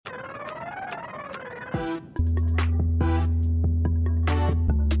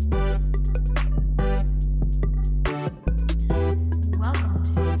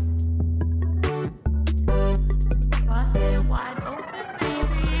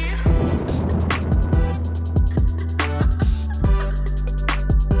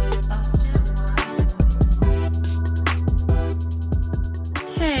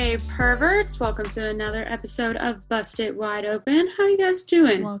Perverts. Welcome to another episode of Busted Wide Open. How you guys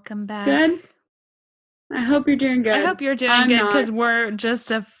doing? Welcome back. Good? I hope you're doing good. I hope you're doing good because we're just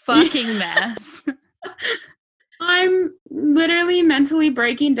a fucking mess. I'm literally mentally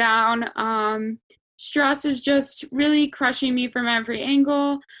breaking down. Stress is just really crushing me from every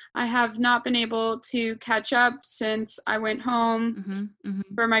angle. I have not been able to catch up since I went home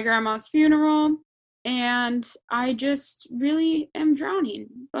for my grandma's funeral. And I just really am drowning.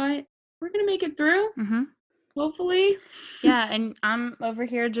 But we're going to make it through. Hopefully. Yeah, and I'm over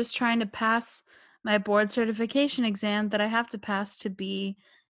here just trying to pass my board certification exam that I have to pass to be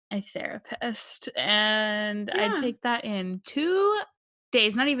a therapist. And I take that in 2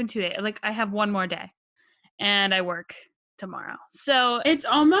 days, not even 2 days. Like, I have one more day. And I work tomorrow. So it's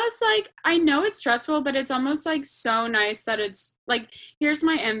almost like, I know it's stressful, but it's almost like so nice that it's like, here's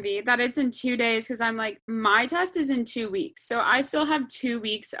my envy, that it's in 2 days, because I'm like, my test is in 2 weeks. So I still have 2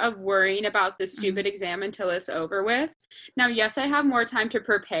 weeks of worrying about this stupid exam until it's over with. Now, yes, I have more time to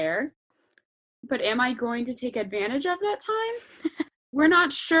prepare, but am I going to take advantage of that time? We're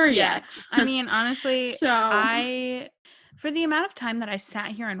not sure yet. I mean, honestly, for the amount of time that I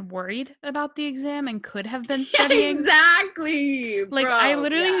sat here and worried about the exam and could have been studying. Exactly. Like, I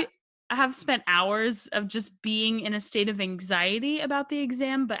literally have spent hours of just being in a state of anxiety about the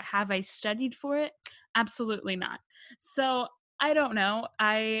exam, but have I studied for it? Absolutely not. So I don't know.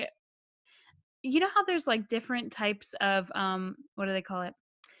 You know how there's like different types of, what do they call it?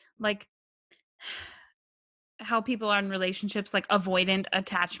 Like how people are in relationships, like avoidant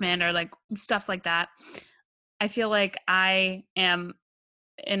attachment or like stuff like that. I feel like I am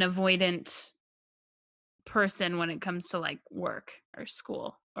an avoidant person when it comes to like work or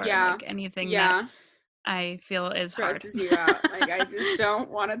school or like anything that I feel is stresses hard. you out. Like, I just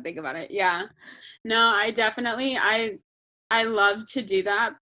don't want to think about it. Yeah. No, I definitely, I love to do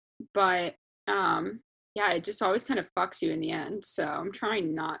that, but it just always kind of fucks you in the end. So I'm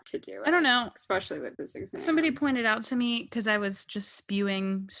trying not to do it. I don't know. Especially with this exam. Somebody pointed out to me, because I was just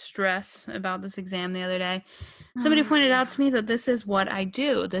spewing stress about this exam the other day. Somebody pointed out to me that this is what I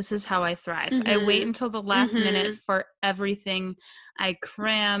do. This is how I thrive. I wait until the last minute for everything. I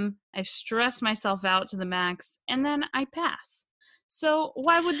cram. I stress myself out to the max. And then I pass. So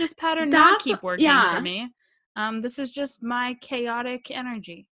why would this pattern not keep working for me? This is just my chaotic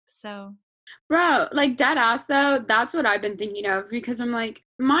energy. So... Bro, like, dead ass though, that's what I've been thinking of, because I'm like,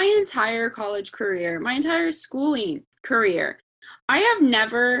 my entire college career, my entire schooling career, I have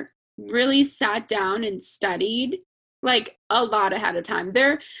never really sat down and studied like a lot ahead of time.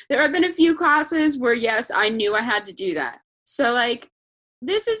 There have been a few classes where, yes, I knew I had to do that. So like,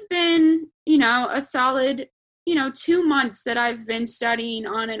 this has been, a solid, 2 months that I've been studying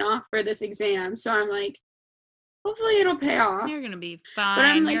on and off for this exam. So I'm like, hopefully it'll pay off. You're going to be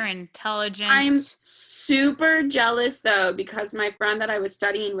fine. You're intelligent. I'm super jealous, though, because my friend that I was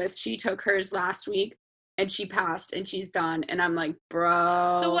studying with, she took hers last week, and she passed, and she's done. And I'm like,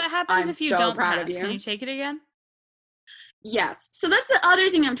 bro, so what happens if you don't pass? Can you take it again? Yes. So that's the other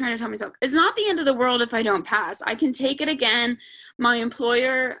thing I'm trying to tell myself. It's not the end of the world if I don't pass. I can take it again. My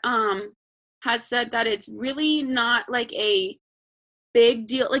employer has said that it's really not like a big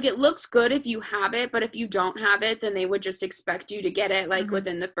deal. Like, it looks good if you have it, but if you don't have it, then they would just expect you to get it like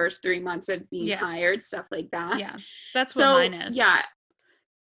within the first 3 months of being hired, stuff like that. Yeah, that's what mine is. Yeah,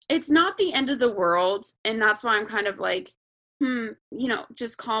 it's not the end of the world, and that's why I'm kind of like,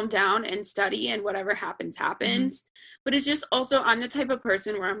 just calm down and study, and whatever happens happens. But it's just also, I'm the type of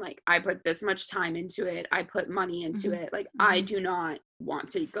person where I'm like, I put this much time into it, I put money into it, like I do not want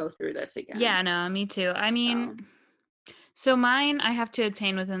to go through this again. Yeah, no, me too. I mean, so mine, I have to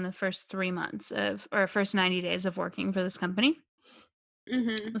obtain within the first 3 months or first 90 days of working for this company.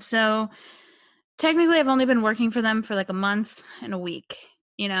 So technically I've only been working for them for like a month and a week,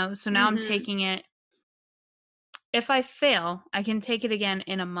 so now I'm taking it. If I fail, I can take it again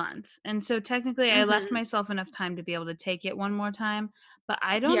in a month. And so technically I left myself enough time to be able to take it one more time, but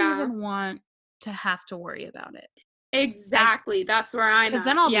I don't even want to have to worry about it. Exactly. That's where I'm at. Because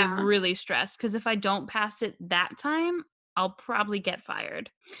then I'll be really stressed, because if I don't pass it that time, I'll probably get fired.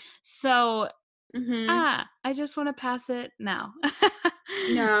 So, I just want to pass it now.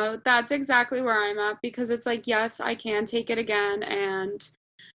 No, that's exactly where I'm at, because it's like, yes, I can take it again. And,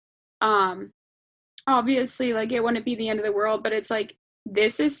 obviously, like, it wouldn't be the end of the world, but it's like,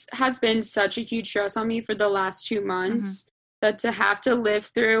 this has been such a huge stress on me for the last 2 months, that to have to live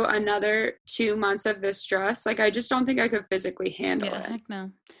through another 2 months of this stress, like, I just don't think I could physically handle it.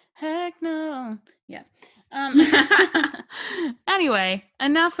 Heck no. Yeah. Anyway,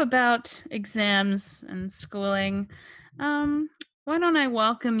 enough about exams and schooling. why don't I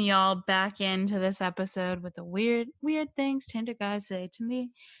welcome y'all back into this episode with the weird things Tinder guys say to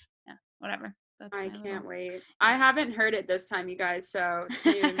me. Yeah, whatever. That's I my can't little. wait. Yeah. I haven't heard it this time, you guys, so it's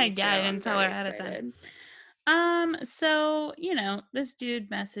new to me too. Yeah, I I'm didn't tell her very ahead of time. excited. So, this dude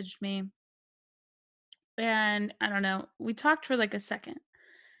messaged me and I don't know, we talked for like a second.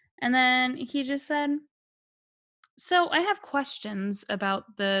 And then he just said, "So, I have questions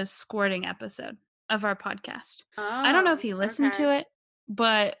about the squirting episode of our podcast." I don't know if Oh, he listened okay. to it,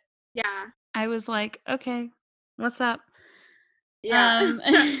 but Yeah. I was like, "Okay, what's up?" Yeah.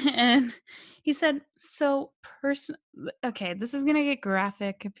 And he said, "So okay, this is gonna get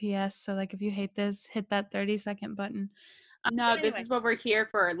graphic, PS, so, like, if you hate this, hit that 30-second button. No, But this anyway. is what we're here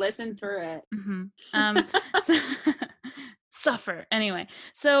for. Listen through it. Mhm. So suffer. Anyway,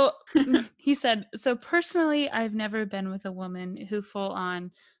 so he said, "So personally, I've never been with a woman who full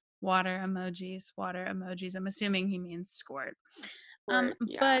on water emojis, water emojis." I'm assuming he means squirt. Or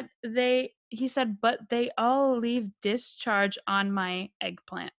yeah. But he said, "But they all leave discharge on my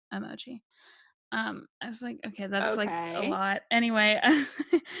eggplant emoji." I was like, "Okay, that's, like, a Okay. lot." Anyway,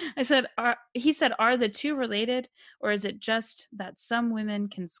 I said, he said, "Are the two related, or is it just that some women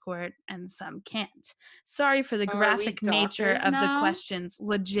can squirt and some can't? Sorry for the Oh, are we graphic nature doctors of the now? questions.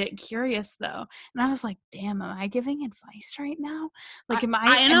 Legit curious, though." And I was like, "Damn, am I giving advice right now? Like,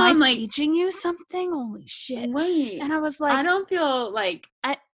 I am know, I I'm like, teaching you something? Holy shit." wait. And I was I like, don't feel like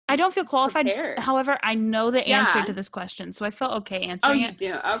I don't feel qualified. prepared. However, I know the answer to Yeah. this question, so I felt okay Oh, answering you it.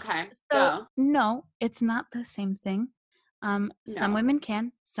 do. Okay. So, Go. no, it's not the same thing. Some No. women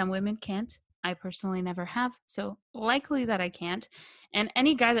can, some women can't. I personally never have, so likely that I can't. And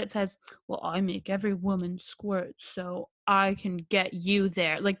any guy that says, "Well, I make every woman squirt, so I can get you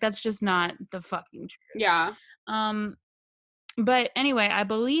there," like, that's just not the fucking truth. Yeah. Um, but anyway, I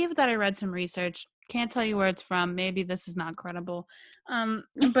believe that I read some research. Can't tell you where it's from. Maybe this is not credible.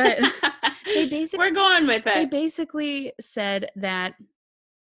 But they basically We're going with they it. basically said that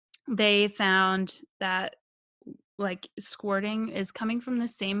they found that, like, squirting is coming from the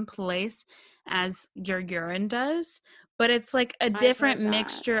same place as your urine does, but it's like a I've different heard that.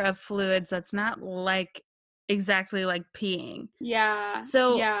 mixture of fluids that's not like exactly like peeing. Yeah.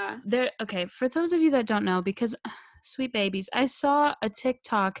 So Yeah. okay, for those of you that don't know, because sweet babies, I saw a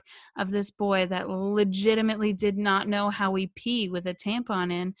TikTok of this boy that legitimately did not know how we pee with a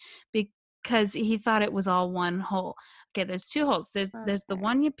tampon in because he thought it was all one hole. Okay, there's two holes. There's the Okay.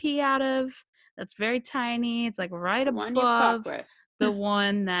 one you pee out of that's very tiny. It's like right The one you fuck above with. the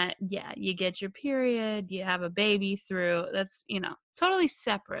one that, yeah, you get your period, you have a baby through. That's, totally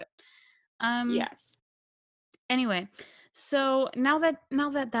separate. Um Yes. anyway, so now that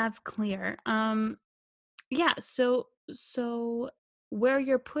that's clear, yeah, so where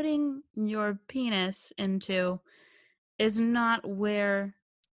you're putting your penis into is not where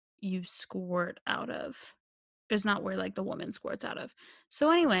you squirt out of. Is not where, like, the woman squirts out of. So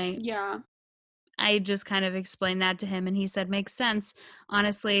anyway, Yeah. I just kind of explained that to him, and he said, "Makes sense.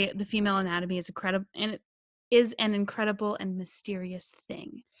 Honestly, the female anatomy is incredible, and it is an incredible and mysterious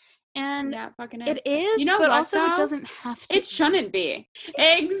thing." And Yeah, it fucking it is. You is, know but what also it though? doesn't have to It be. shouldn't be.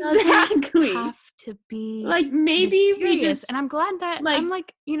 It doesn't Exactly. have to be Like maybe we mysterious. And just I'm glad that I'm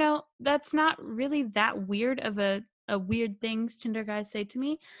like like, that's not really that weird of a weird thing Tinder guys say to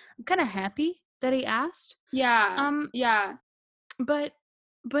me. I'm kind of happy that he asked. yeah. Um, Yeah. but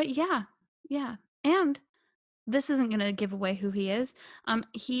yeah, yeah. And this isn't gonna give away who he is.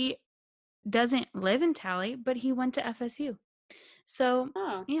 He doesn't live in Tally, but he went to FSU. So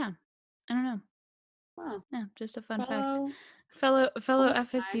Oh, yeah, I don't know. wow. Yeah, just a fun fact. Fellow Fellow alumni.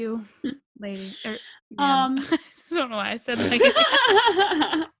 FSU lady or man. Um I don't know why I said lady.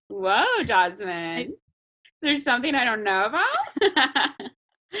 Whoa, I, Jasmine. Is there something I don't know about?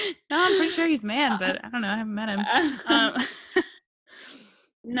 no, I'm pretty sure he's man, but I don't know. I haven't met him. Um,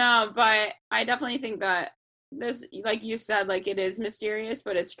 No, but I definitely think that this, like you said, like it is mysterious,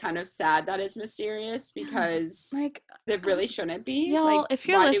 but it's kind of sad that it's mysterious yeah, because like, it really shouldn't be. y'all, Like, if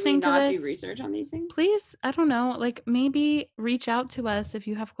you're why do we listening to not do this, research on these things? please, I don't know, like, maybe reach out to us if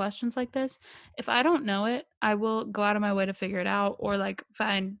you have questions like this. If I don't know it, I will go out of my way to figure it out or, like,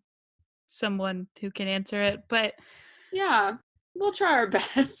 find someone who can answer it. But Yeah, we'll try our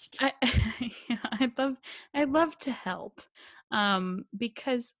best. I yeah, I'd love to help.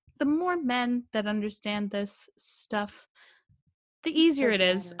 Because the more men that understand this stuff, the easier The it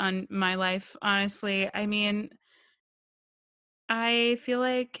is better. on my life, honestly. I mean, I feel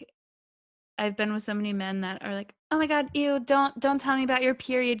like I've been with so many men that are like, "Oh my god, ew, don't tell me about your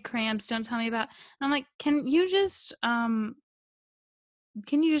period cramps. Don't tell me about." And I'm like, can you just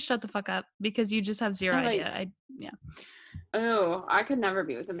shut the fuck up because you just have zero I idea. like Yeah. Oh, I could never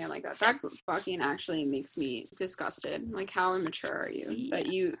be with a man like that. That fucking actually makes me disgusted. Like, how immature are you that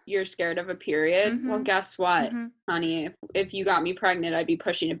you're scared of a period? Well, guess what, honey? If you got me pregnant, I'd be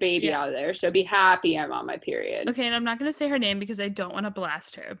pushing a baby out of there. So be happy I'm on my period. Okay, and I'm not gonna say her name because I don't want to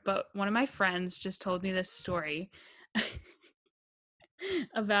blast her, but one of my friends just told me this story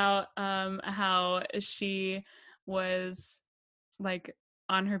about how she was like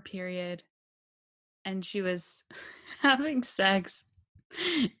on her period and she was having sex.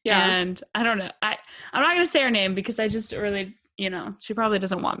 And I don't know. I'm not gonna say her name because I just really, she probably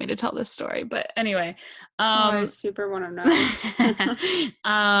doesn't want me to tell this story. But anyway, I super want to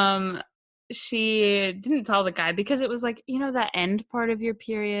know. She didn't tell the guy because it was like, that end part of your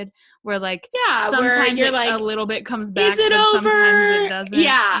period where like sometimes you're like, a little bit comes back, is it but over? Sometimes it doesn't.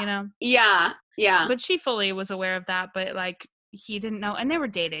 Yeah. But she fully was aware of that, but like he didn't know, and they were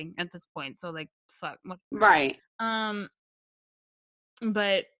dating at this point, so like fuck. Right.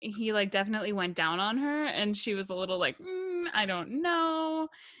 But he like definitely went down on her, and she was a little like, I don't know.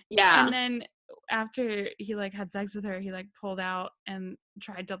 Yeah. And then after he like had sex with her, he like pulled out and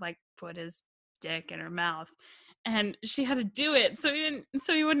tried to like put his dick in her mouth, and she had to do it so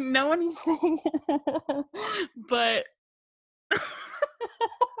he wouldn't know anything. But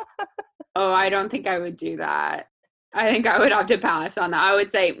oh, I don't think I would do that. I think I would have to pass on that. I would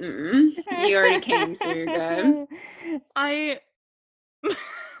say, you already came, so you're good.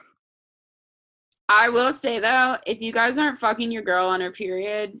 I will say though, if you guys aren't fucking your girl on her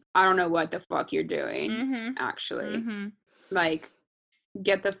period, I don't know what the fuck you're doing. Actually, like,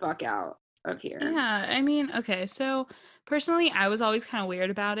 get the fuck out of here. Yeah, I mean, okay, so personally, I was always kind of weird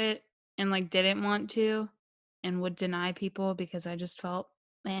about it and like didn't want to and would deny people because I just felt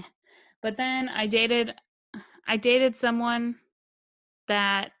But then I dated someone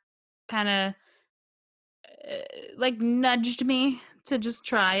that kind of like nudged me to just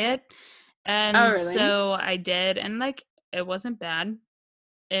try it. And so I did, and like it wasn't bad.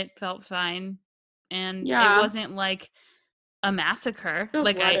 It felt fine. And it wasn't like a massacre.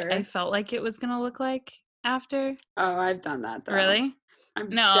 Like I felt like it was gonna look like after. Oh, I've done that though. Really?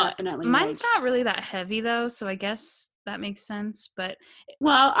 No, definitely mine's not really that heavy though, so I guess that makes sense. But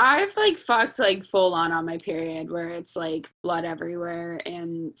well, I've like fucked like full on my period where it's like blood everywhere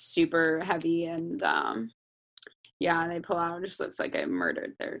and super heavy, and they pull out, it just looks like I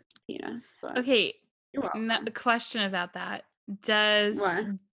murdered their penis. But okay, the question about that, does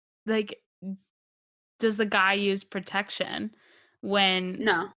the guy use protection when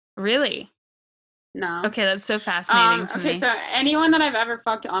no really? No. Okay, that's so fascinating to me. Okay, so anyone that I've ever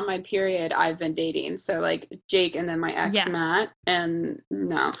fucked on my period, I've been dating. So like Jake and then my ex Matt, and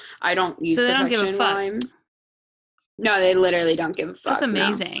no, I don't use protection. So they don't give a fuck. No, they literally don't give a fuck. That's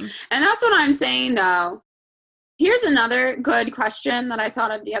amazing. No. And that's what I'm saying though. Here's another good question that I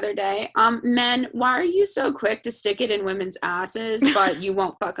thought of the other day. Men, why are you so quick to stick it in women's asses, but you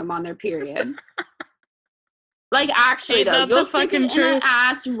won't fuck them on their period? Like, actually, though, you'll stick it in an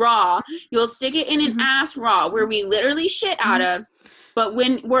ass raw. You'll stick it in an ass raw where we literally shit out of. But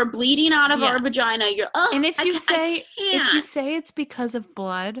when we're bleeding out of our vagina, you're, and if you say it's because of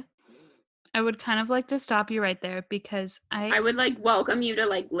blood, I would kind of like to stop you right there because I would like welcome you to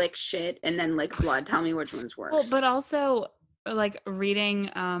like lick shit and then lick blood. Tell me which one's worse. Well, but also like reading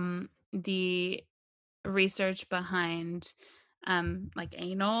the research behind like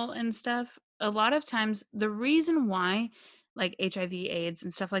anal and stuff, a lot of times the reason why like HIV, AIDS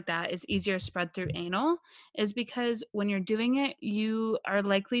and stuff like that is easier spread through anal is because when you're doing it, you are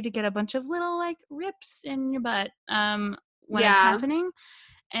likely to get a bunch of little like rips in your butt when it's happening.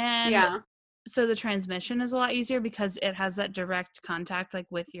 And so the transmission is a lot easier because it has that direct contact like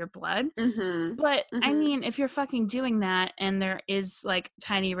with your blood. But I mean, if you're fucking doing that and there is like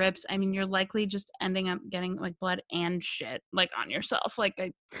tiny rips, I mean, you're likely just ending up getting like blood and shit like on yourself.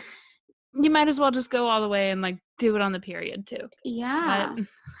 Like you might as well just go all the way and like do it on the period too. Yeah. But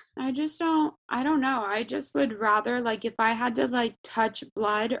I don't know. I just would rather like if I had to like touch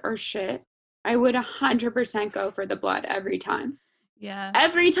blood or shit, I would 100% go for the blood every time. Yeah.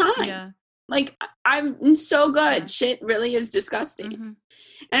 Every time. Yeah. Like, I'm so good. Yeah. Shit really is disgusting.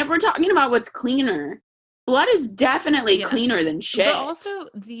 And if we're talking about what's cleaner, blood is definitely cleaner than shit. But also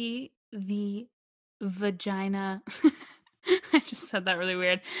the vagina. I just said that really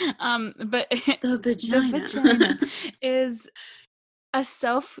weird. But the vagina is a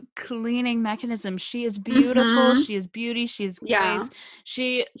self-cleaning mechanism. She is beautiful. She is beauty. She is grace.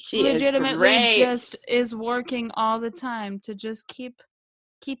 She legitimately just is working all the time to just keep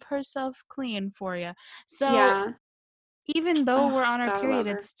herself clean for you. So even though we're on our period,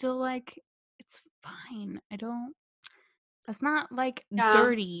 it's still like it's fine. That's not like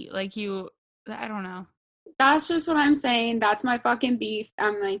dirty. Like I don't know. That's just what I'm saying. That's my fucking beef.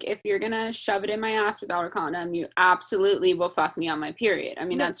 I'm like, if you're gonna shove it in my ass without a condom, you absolutely will fuck me on my period. I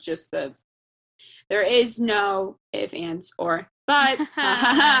mean, that's just there is no ifs, ands, or buts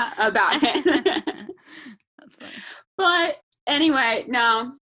about it. That's funny. But anyway,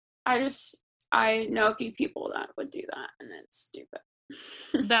 no, I know a few people that would do that, and it's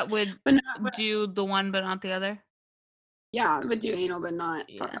stupid. That would do the one but not the other? Yeah, would do anal but not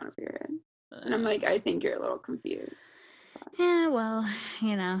fuck on a period. And I'm like, I think you're a little confused. Yeah, well,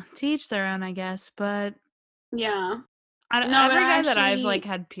 to each their own, I guess. But yeah, every guy that I've like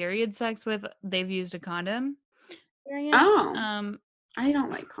had period sex with, they've used a condom. Oh, I don't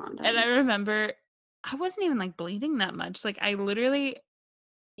like condoms. And I remember I wasn't even like bleeding that much. Like I literally,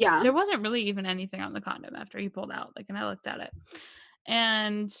 yeah, there wasn't really even anything on the condom after he pulled out. Like, and I looked at it,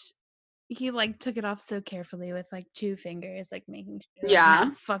 and he like took it off so carefully with like 2 fingers, like making sure like,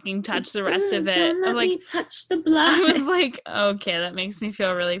 not fucking touch the rest of it. Don't let me touch the blood. I was like, okay, that makes me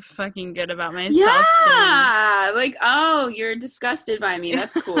feel really fucking good about myself. Yeah, like, oh, you're disgusted by me.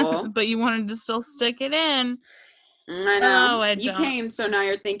 That's cool. But you wanted to still stick it in. I know. You came, so now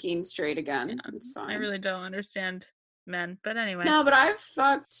you're thinking straight again. Yeah, it's fine. I really don't understand men, but anyway. No, but I've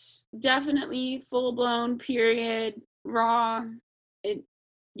fucked definitely full blown period raw.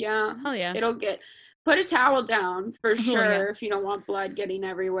 Yeah. Hell yeah. It'll put a towel down for sure if you don't want blood getting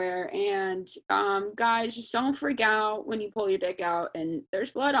everywhere. And guys, just don't freak out when you pull your dick out and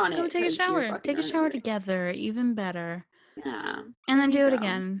there's blood on it. Go take a shower. Take a shower together, even better. Yeah. And then do it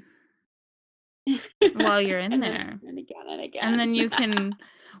again. While you're in there. And again. And then you can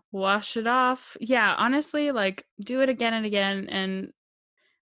wash it off. Yeah, honestly, like do it again and again. And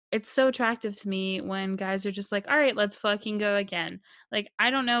it's so attractive to me when guys are just like, all right, let's fucking go again. Like, I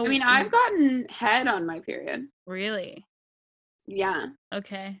don't know. I mean, I've gotten head on my period. Really? Yeah.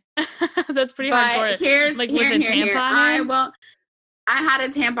 Okay. That's pretty hardcore. Here's like with a tampon in? I had a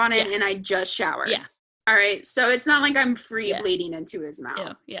tampon in and I just showered. Yeah. All right, so it's not like I'm free bleeding into his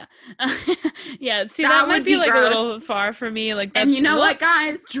mouth. Yeah. Yeah, see, that would be like gross. A little far for me. Like, and you know what,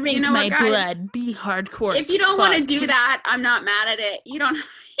 guys? Drink my blood. Be hardcore. If you don't want to do that, I'm not mad at it. You don't.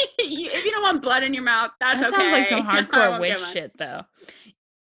 If you don't want blood in your mouth, that's okay. That sounds like some hardcore witch shit, though.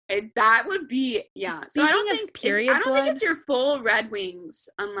 That would be So I don't think period blood, think it's your full Red Wings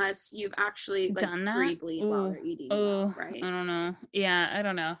unless you've actually done that. Free bleed while they're eating. Right? I don't know. Yeah, I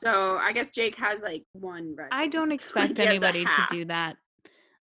don't know. So I guess Jake has like one Red. I don't expect anybody to do that.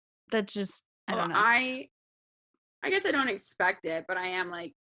 That's just I don't know. I guess I don't expect it, but I am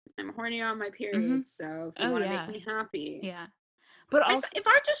like I'm horny on my period, so if you want to make me happy, But also, if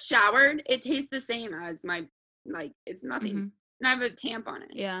I just showered, it tastes the same as my it's nothing. Mm-hmm. And I have a tamp on it.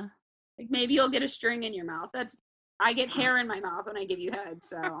 Yeah. Like maybe you'll get a string in your mouth. I get hair in my mouth when I give you head,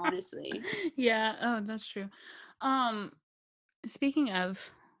 so honestly. Yeah, oh, that's true. Speaking of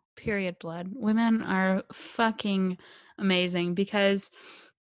period blood, women are fucking amazing because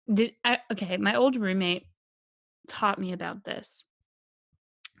my old roommate taught me about this.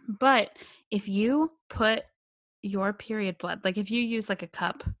 But if you put your period blood, like if you use like a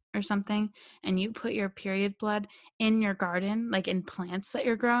cup or something and you put your period blood in your garden, like in plants that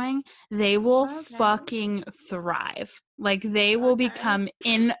you're growing, they will fucking thrive. Like they will become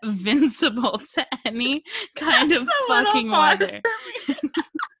invincible to any kind of fucking weather.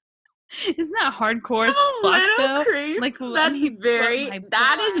 Isn't that hardcore as fuck though? Creep. Like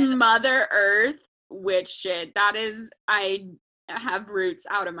that is Mother Earth witch shit. That is I have roots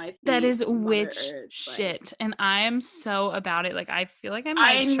out of my feet. That is witch shit, and I am so about it. Like I feel like I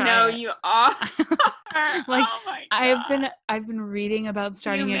might try know it. You are. Like oh my God. I've been reading about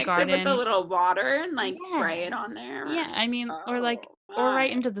starting you a garden. It with a little water and spray it on there. Yeah, I mean, or right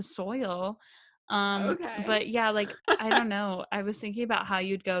into the soil. But yeah, like I don't know. I was thinking about how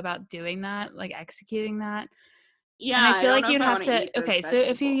you'd go about doing that, like executing that. Yeah, and I feel like you'd have to. Okay, so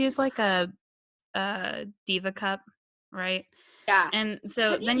if you use like a Diva cup, right? Yeah. And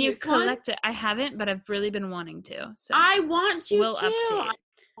so then you collect it. I haven't, but I've really been wanting to. So I want to we'll too. Update. I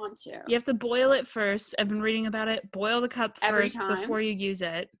want to. You have to boil it first. I've been reading about it. Boil the cup first before you use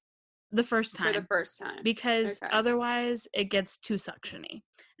it. The first time. For the first time. Because otherwise it gets too suctiony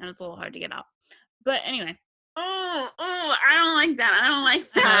and it's a little hard to get out. But anyway. Oh, I don't like that. I don't like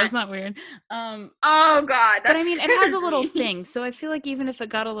that. It's not weird. Oh God. But I mean, it has a little thing. So I feel like even if it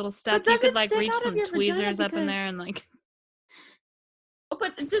got a little stuck, you could like reach some tweezers up in there and like.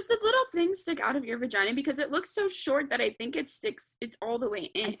 but does the little thing stick out of your vagina? Because it looks so short that I think it's all the way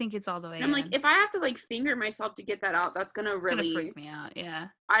in. I think it's all the way in. I'm like, if I have to like finger myself to get that out, that's gonna really freak me out. Yeah.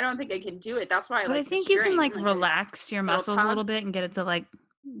 I don't think I can do it. That's why I think you can like relax your muscles a little bit and get it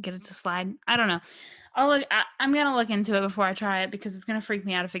to slide. I don't know. I'm gonna look into it before I try it because it's gonna freak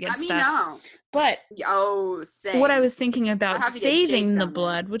me out if it gets stuck. Let me know. But same. What I was thinking about saving the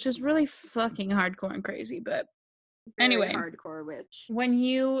blood, which is really fucking hardcore and crazy, but anyway, hardcore witch. When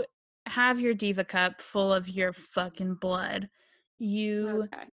you have your diva cup full of your fucking blood, you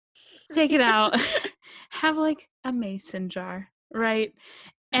take it out, have like a mason jar, right?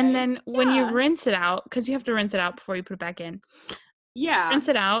 And then when you rinse it out, because you have to rinse it out before you put it back in. Yeah. Rinse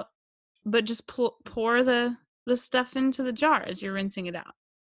it out, but just pour the stuff into the jar as you're rinsing it out,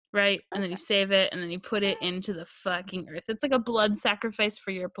 right? And then you save it, and then you put it into the fucking earth. It's like a blood sacrifice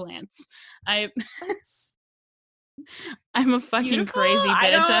for your plants. I'm a fucking beautiful. Crazy bitch.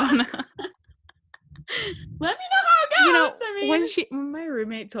 I don't know. Let me know how it goes. When my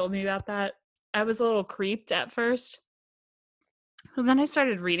roommate told me about that, I was a little creeped at first. But then I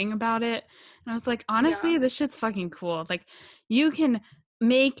started reading about it, and I was like, honestly, this shit's fucking cool. Like, you can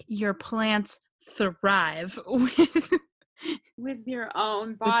make your plants thrive with your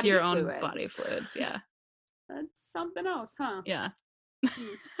own body fluids. Yeah. That's something else, huh? Yeah.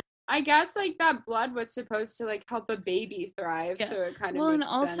 I guess like that blood was supposed to like help a baby thrive, so it kind of makes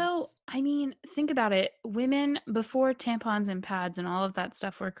sense. And also, I mean, think about it. Women, before tampons and pads and all of that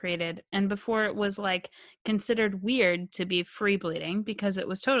stuff were created, and before it was like considered weird to be free bleeding because it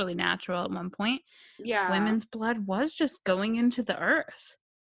was totally natural at one point. Yeah, women's blood was just going into the earth.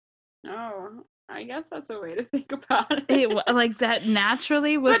 Oh, I guess that's a way to think about it. Like that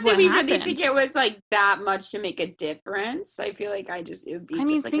naturally was what happened. But do we really think it was like that much to make a difference? I feel like it would be. I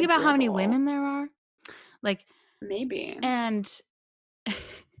mean, think about how many women there are. Like maybe. And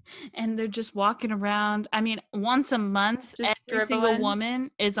they're just walking around. I mean, once a month, just every single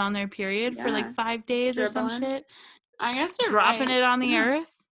woman is on their period for like 5 days or some shit. I guess you're dropping it on the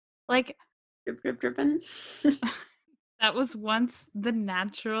earth. Like dripping. That was once the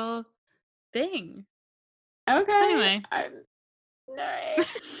natural thing. Okay. So anyway.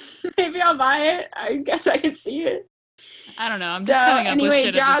 Maybe I'll buy it. I guess I can see it. I don't know. I'm just coming up with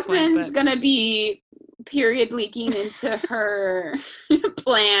shit Jasmine's going to be period leaking into her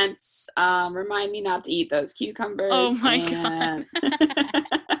plants. Remind me not to eat those cucumbers. Oh my God.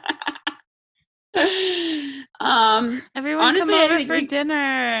 Everyone honestly, come over for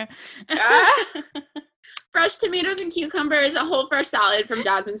dinner. Fresh tomatoes and cucumbers, a whole fresh salad from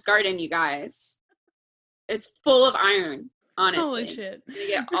Jasmine's garden, you guys. It's full of iron, honestly. Holy shit. You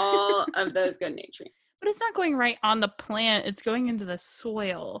get all of those good nutrients. But it's not going right on the plant. It's going into the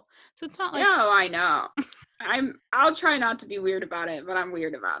soil. So it's not like... No, I know. I'll try not to be weird about it, but I'm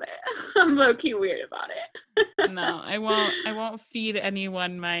weird about it. I'm low-key weird about it. No, I won't feed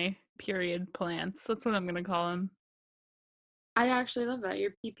anyone my period plants. That's what I'm going to call them. I actually love that.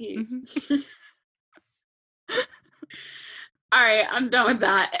 Your PPs. Mm-hmm. All right, I'm done with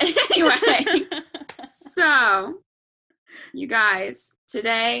that. Anyway, so you guys,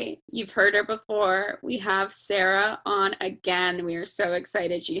 today you've heard her before. We have Sarah on again. We are so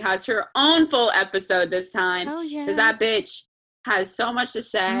excited. She has her own full episode this time. Oh yeah, because that bitch has so much to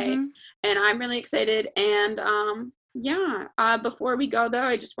say, and I'm really excited. And before we go though,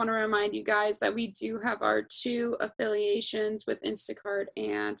 I just want to remind you guys that we do have our 2 affiliations with Instacart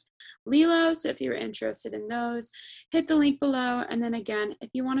and Lilo. So if you're interested in those, hit the link below. And then again,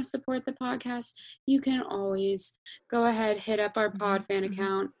 if you want to support the podcast, you can always go ahead, hit up our pod fan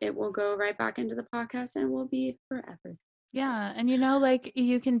account. It will go right back into the podcast and will be forever. Yeah. And like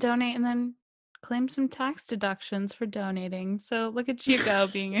you can donate and then claim some tax deductions for donating. So look at you go,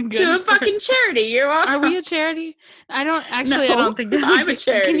 being a good to a fucking charity. You're welcome. Are we a charity? I don't think I'm a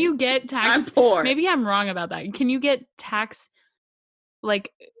charity. Can you get tax? I'm poor. Maybe I'm wrong about that. Can you get tax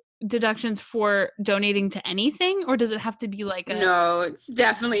like deductions for donating to anything, or does it have to be like a... No, it's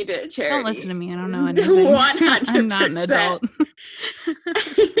definitely to charity. Don't listen to me. I don't know anything. 100%. I'm not an adult.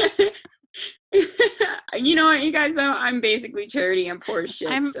 You know what, you guys know? I'm basically charity and poor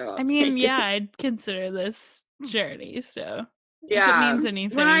shit. I'd consider this charity. So if it means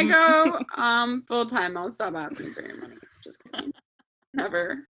anything. When I go full time, I'll stop asking for your money. Just kidding.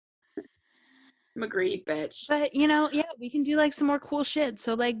 Never. I'm a greedy bitch. But we can do like some more cool shit.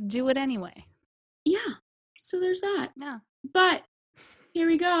 So like, do it anyway. Yeah. So there's that. Yeah. But here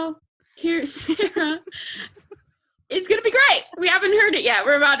we go. Here's Sarah. It's going to be great. We haven't heard it yet.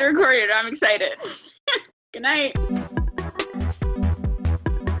 We're about to record it. I'm excited. Good night.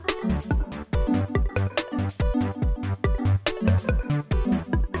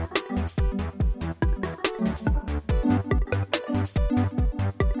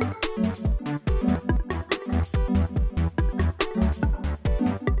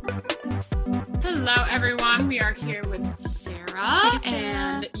 are here with Sarah,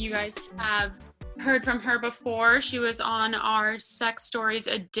 and you guys have heard from her before. She was on our Sex Stories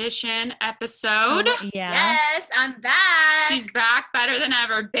Edition episode. Oh, yeah. Yes, I'm back. She's back better than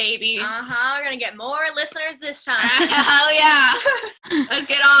ever, baby. We're gonna get more listeners this time. Hell yeah. Let's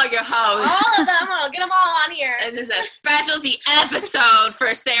get all your hoes. All of them. I'll get them all on here. This is a specialty episode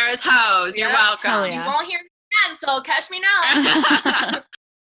for Sarah's hoes. You're welcome. Hell yeah. You won't hear me again, so catch me now.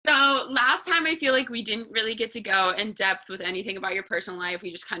 So last time I feel like we didn't really get to go in depth with anything about your personal life.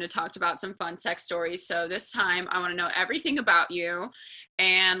 We just kind of talked about some fun sex stories. So this time I want to know everything about you.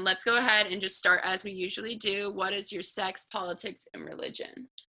 And let's go ahead and just start as we usually do. What is your sex, politics, and religion?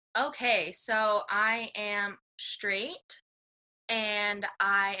 Okay, so I am straight, and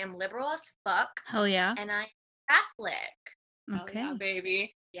I am liberal as fuck. Hell yeah. And I'm Catholic. Okay. Oh, yeah,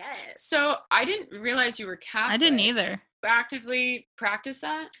 baby. Yes. So I didn't realize you were Catholic. I didn't either. Actively practice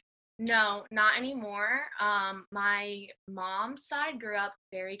that? No, not anymore. My mom's side grew up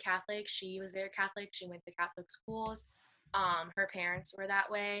very Catholic. She was very Catholic. She went to Catholic schools. Her parents were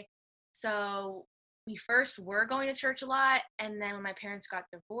that way. So we first were going to church a lot, and then when my parents got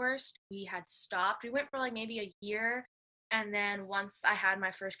divorced, we had stopped. We went for like maybe a year, and then once I had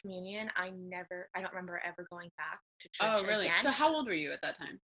my first communion, I don't remember ever going back to church. Oh, really? Again. So how old were you at that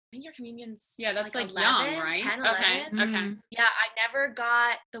time? I think your communion's that's like 11, young, right? 10, 11. Okay. Mm-hmm. Yeah, I never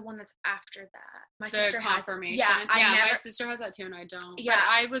got the one that's after that. My sister has confirmation. Yeah, my sister has that too, and I don't. Yeah, but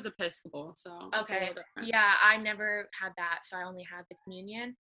I was Episcopal, so it's a okay. little different. Yeah, I never had that, so I only had the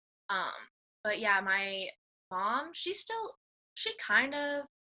communion. But yeah, my mom, she kind of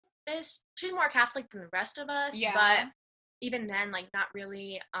is. She's more Catholic than the rest of us. Yeah. But even then, like, not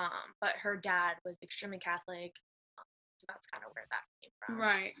really. But her dad was extremely Catholic. So that's kind of where that came from.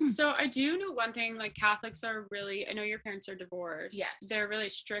 Right. So I do know one thing, like Catholics are really, I know your parents are divorced. Yes. They're really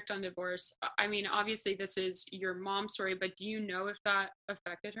strict on divorce. I mean, obviously this is your mom's story, but do you know if that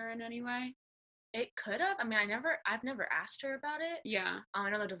affected her in any way? It could have. I mean, I've never asked her about it. Yeah. I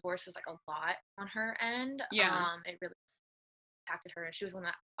know the divorce was like a lot on her end. Yeah. It really impacted her, and she was one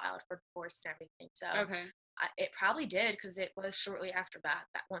that filed for divorce and everything. So okay. It probably did, because it was shortly after that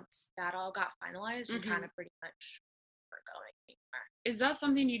once that all got finalized, we kind of pretty much were going anywhere. Is that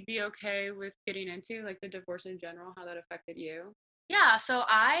something you'd be okay with getting into, like the divorce in general, how that affected you? Yeah, so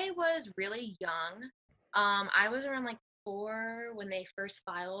I was really young. I was around like 4 when they first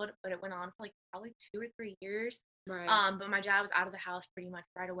filed, but it went on for like probably 2 or 3 years. Right. But my dad was out of the house pretty much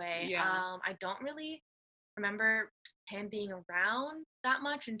right away. Yeah. I don't really remember him being around that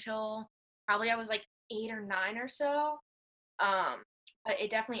much until probably I was like 8 or 9 or so. But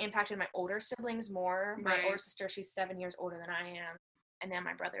it definitely impacted my older siblings more. My older sister, she's 7 years older than I am, and then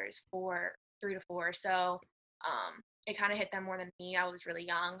my brother is 3 to 4. So it kind of hit them more than me. I was really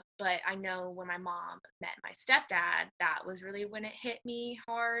young, but I know when my mom met my stepdad, that was really when it hit me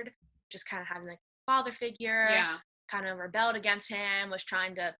hard. Just kind of having like a father figure. Yeah. Kind of rebelled against him. Was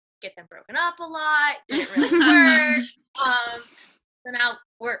trying to get them broken up a lot. Didn't really work. So now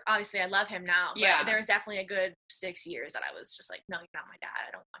obviously I love him now, but there was definitely a good 6 years that I was just like, no, you're not my dad.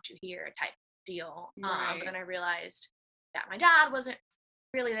 I don't want you here type deal. But then I realized that my dad wasn't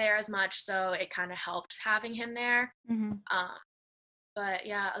really there as much, so it kind of helped having him there. Mm-hmm. But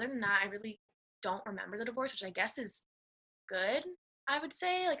yeah, other than that, I really don't remember the divorce, which I guess is good, I would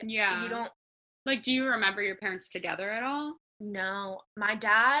say. Like, you don't. Like, do you remember your parents together at all? No, my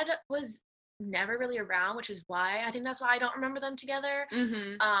dad was never really around, which is why I think that's why I don't remember them together.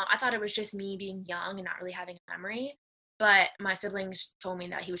 Mm-hmm. I thought it was just me being young and not really having a memory, but my siblings told me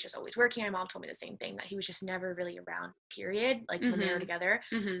that he was just always working. My mom told me the same thing, that he was just never really around, period, like when they were together.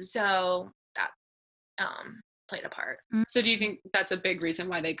 So that played a part. So do you think that's a big reason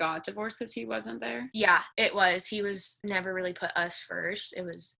why they got divorced, because he wasn't there? Yeah, it was. He was never really put us first. It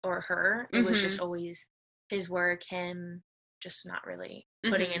was, or her. It was just always his work, him just not really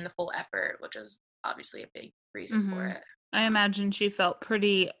putting in the full effort, which is obviously a big reason for it. I imagine she felt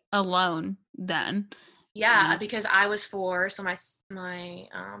pretty alone then. Yeah, because I was 4, so my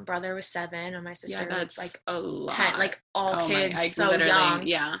brother was 7, and my sister was like a lot. 10, like all kids so young.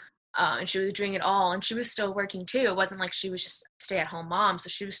 Yeah. And she was doing it all, and she was still working too. It wasn't like she was just stay-at-home mom, so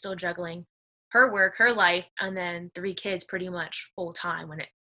she was still juggling her work, her life, and then 3 kids pretty much full time when it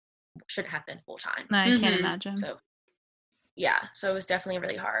shouldn't have been full time. I can't imagine. So yeah, so it was definitely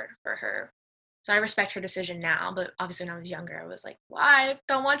really hard for her. So I respect her decision now, but obviously when I was younger, I was like, well, I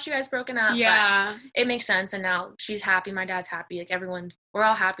don't want you guys broken up. Yeah. But it makes sense, and now she's happy, my dad's happy, like everyone, we're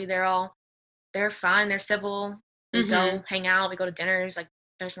all happy. They're fine, they're civil. We go hang out, we go to dinners, like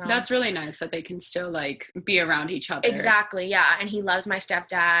That's really nice that they can still like be around each other. Exactly. Yeah. And he loves my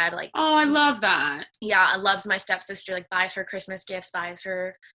stepdad. Like, oh, I love that. Yeah. Loves my stepsister, like buys her Christmas gifts, buys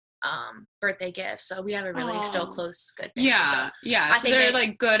her birthday gifts. So we have a really still close, good family. Yeah. So yeah. So they're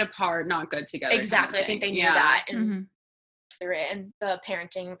like good apart, not good together. Exactly. Kind of I think they knew that and through it. And the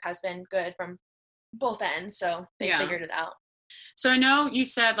parenting has been good from both ends. So they figured it out. So I know you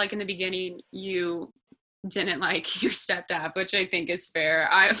said like in the beginning you didn't like your stepdad, which I think is fair.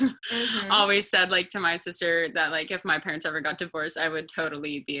 I've always said like to my sister that like if my parents ever got divorced, I would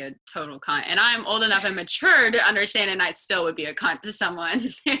totally be a total cunt. And I'm old enough and mature to understand, and I still would be a cunt to someone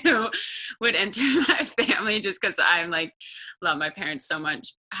who would enter my family just because I'm like love my parents so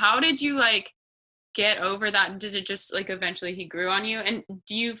much. How did you like get over that? Does it just like eventually he grew on you? And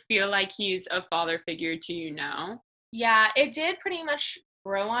do you feel like he's a father figure to you now? Yeah, it did pretty much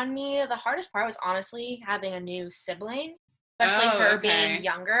grow on me. The hardest part was honestly having a new sibling, especially her being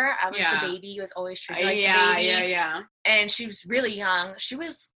younger. I was the baby, was always treated like the baby. Yeah. And she was really young. She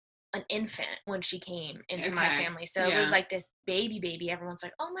was an infant when she came into my family. So it was like this baby. Everyone's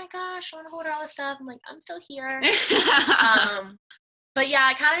like, oh my gosh, I want to hold her all this stuff. I'm like, I'm still here. But yeah,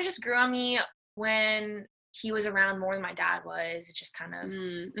 it kind of just grew on me when he was around more than my dad was. It just kind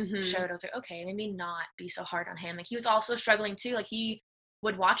of showed. I was like, okay, maybe not be so hard on him. Like he was also struggling too. Like he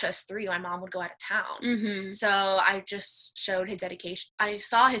would watch us three. My mom would go out of town. So I just showed his dedication. I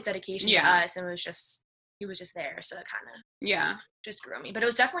saw his dedication to us, and he was just there. So it kind of just grew on me. But it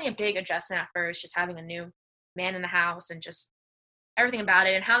was definitely a big adjustment at first, just having a new man in the house and just everything about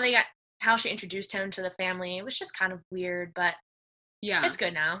it and how she introduced him to the family. It was just kind of weird, but it's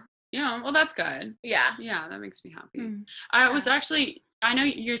good now. Yeah, well, that's good. Yeah. Yeah, that makes me happy. I know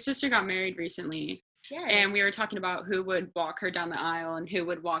your sister got married recently. Yes. And we were talking about who would walk her down the aisle and who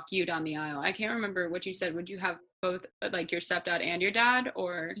would walk you down the aisle. I can't remember what you said. Would you have both, like your stepdad and your dad,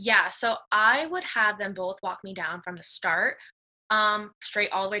 or? Yeah, so I would have them both walk me down from the start,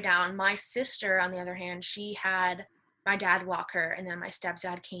 straight all the way down. My sister, on the other hand, she had my dad walk her, and then my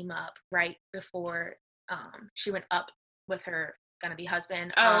stepdad came up right before she went up with her gonna-be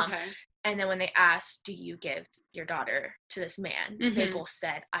husband. Okay. And then when they asked, do you give your daughter to this man? They both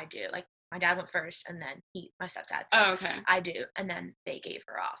said, I do. Like, my dad went first, and then my stepdad said, I do. And then they gave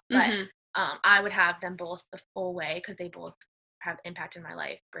her off. But I would have them both the full way because they both have impacted my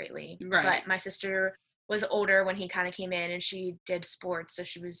life greatly. Right. But my sister was older when he kind of came in, and she did sports. So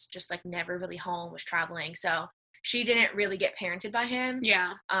she was just like never really home, was traveling. So she didn't really get parented by him.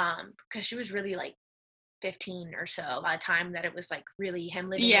 Yeah. Because she was really like 15 or so by the time that it was like really him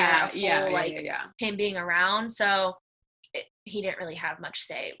living there, him being around. So he didn't really have much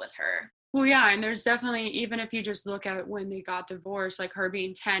say with her. Well, yeah, and there's definitely, even if you just look at when they got divorced, like her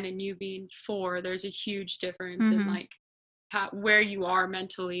being 10 and you being 4, there's a huge difference in like where you are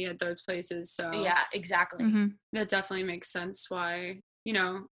mentally at those places. So yeah, exactly. That definitely makes sense why, you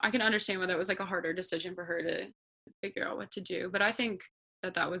know, I can understand why that was like a harder decision for her to figure out what to do. But I think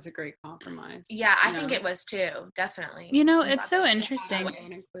that was a great compromise. Yeah, I think it was too, definitely. You know, it's so interesting.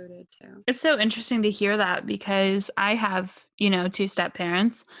 Included too. It's so interesting to hear that because I have, you know, 2 step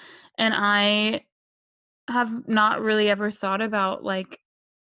parents, and I have not really ever thought about like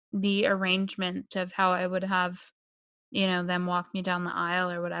the arrangement of how I would have, you know, them walk me down the aisle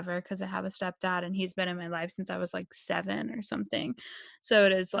or whatever, because I have a stepdad and he's been in my life since I was like 7 or something. So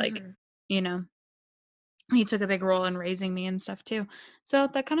it is like, you know, he took a big role in raising me and stuff too. So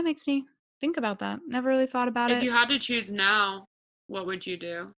that kind of makes me think about that. Never really thought about it. If you had to choose now, what would you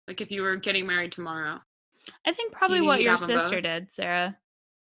do? Like if you were getting married tomorrow? I think probably what your sister did, Sarah.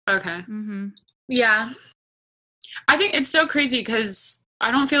 Okay. Yeah. I think it's so crazy because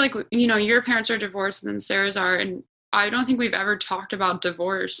I don't feel like, you know, your parents are divorced and then Sarah's are, and I don't think we've ever talked about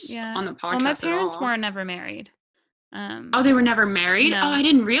divorce on the podcast well, my parents were never married. They were never married? No. Oh, I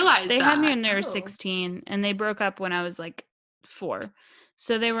didn't realize they that. They had me when they were 16, and they broke up when I was like 4.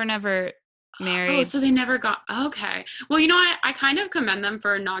 So they were never married. Oh, so they never got, okay. Well, you know what? I kind of commend them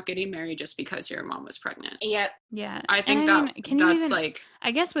for not getting married just because your mom was pregnant. Yep. Yeah. I think that's even, like...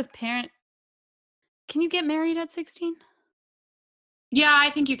 I guess with can you get married at 16? Yeah, I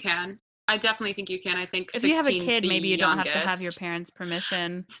think you can. I definitely think you can. I think 16 is the youngest. If you have a kid, maybe you don't have to have your parents'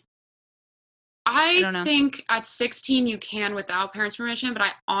 permission. I think at 16 you can without parents' permission, but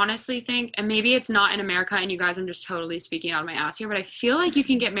I honestly think, and maybe it's not in America, and you guys, I'm just totally speaking out of my ass here, but I feel like you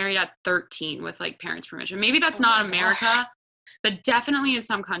can get married at 13 with like parents' permission. Maybe that's not America, but definitely in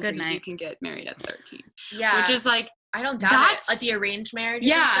some countries you can get married at 13. Yeah. Which is like, I don't doubt it. Like the arranged marriage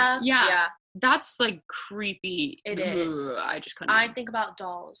and stuff. Yeah. that's like creepy. It is. I just couldn't. I think about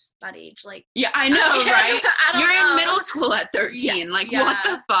dolls that age. Like, yeah, I know, right? You're in middle school at 13. Yeah. Like, what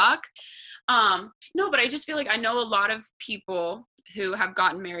the fuck? No, but I just feel like I know a lot of people who have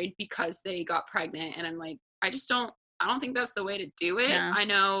gotten married because they got pregnant, and I'm like, I don't think that's the way to do it. Yeah. I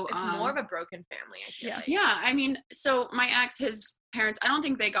know it's more of a broken family, I feel like. Yeah, I mean, so my ex, his parents, I don't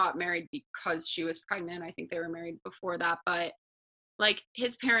think they got married because she was pregnant. I think they were married before that, but like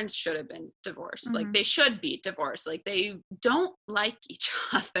his parents should have been divorced. Mm-hmm. Like they should be divorced. Like they don't like each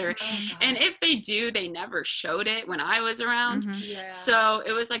other. Oh, and if they do, they never showed it when I was around. Mm-hmm. Yeah. So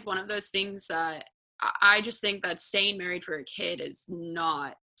it was like one of those things that I just think that staying married for a kid is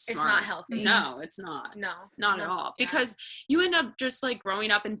not smart. It's not healthy. No, it's not. No. Not at all. Yeah. Because you end up just like growing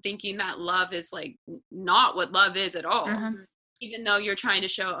up and thinking that love is like not what love is at all. Mm-hmm. Even though you're trying to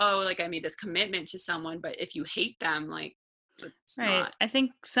show, oh, like I made this commitment to someone, but if you hate them, like it's right. not. I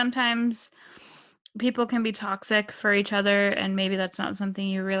think sometimes people can be toxic for each other, and maybe that's not something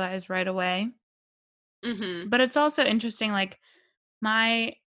you realize right away. Mm-hmm. But it's also interesting, like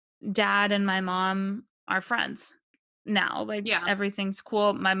my dad and my mom are friends now. Like everything's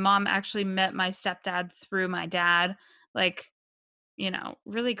cool. My mom actually met my stepdad through my dad. Like, you know,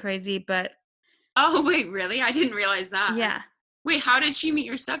 really crazy, but oh wait, really? I didn't realize that. Yeah. Wait, how did she meet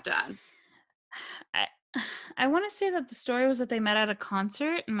your stepdad? I want to say that the story was that they met at a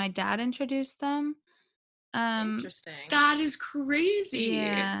concert and my dad introduced them. Interesting. That is crazy.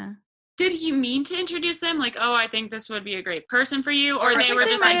 Yeah. Did he mean to introduce them? Like, oh, I think this would be a great person for you? Or they were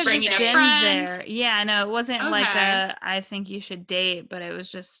just like bringing a friend? There. Yeah, no, it wasn't like a, I think you should date, but it was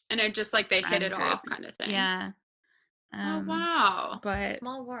just. And it just like they hit it off kind of thing. Yeah. Oh, wow. But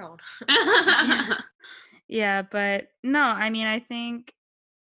small world. Yeah, but no, I mean, I think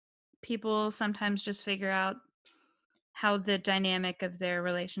people sometimes just figure out how the dynamic of their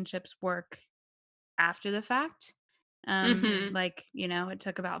relationships work after the fact. Like, you know, it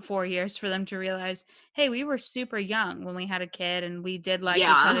took about 4 years for them to realize, hey, we were super young when we had a kid and we did like each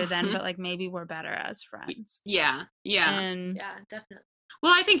other then, but like maybe we're better as friends. Yeah. And yeah, definitely.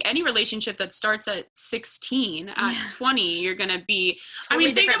 Well, I think any relationship that starts at 16, at 20, you're going to be, totally, I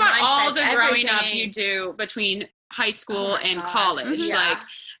mean, think about all the growing up you do between high school and college. Like,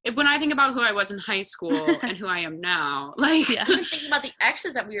 when I think about who I was in high school and who I am now, like, even thinking about the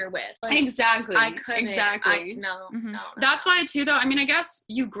exes that we were with. Like, exactly. I couldn't. Exactly. No. That's why too, though. I mean, I guess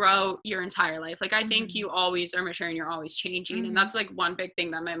you grow your entire life. Like, I think you always are maturing. You're always changing. And that's like one big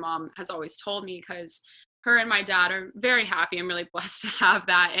thing that my mom has always told me, because her and my dad are very happy. I'm really blessed to have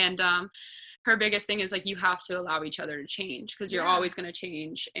that. And her biggest thing is like, you have to allow each other to change, because you're always going to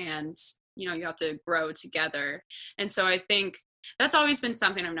change, and you know, you have to grow together. And so I think that's always been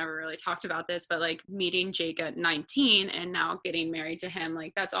something, I've never really talked about this, but like meeting Jake at 19 and now getting married to him,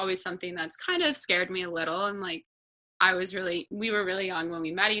 like that's always something that's kind of scared me a little. And like, we were really young when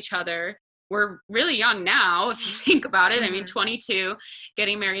we met each other. We're really young now, if you think about it. I mean, 22,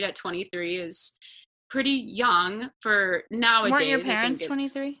 getting married at 23 is pretty young for nowadays. Weren't your parents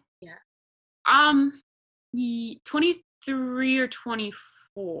 23? Yeah. 23 or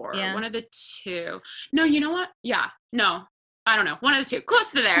 24. Yeah. One of the two. No, you know what? Yeah. No. I don't know. One of the two.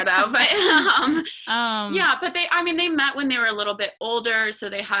 Close to there though. But yeah, but they met when they were a little bit older, so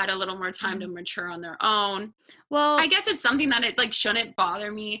they had a little more time to mature on their own. Well, I guess it's something that it like shouldn't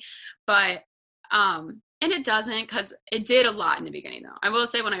bother me, but and it doesn't, because it did a lot in the beginning though. I will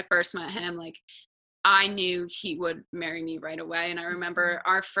say, when I first met him, like I knew he would marry me right away. And I remember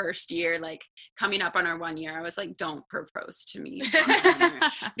our first year, like coming up on our 1 year, I was like, don't propose to me.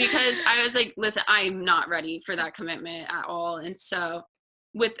 Because I was like, listen, I'm not ready for that commitment at all. And so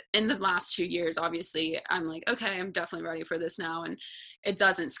within the last 2 years, obviously, I'm like, okay, I'm definitely ready for this now. And it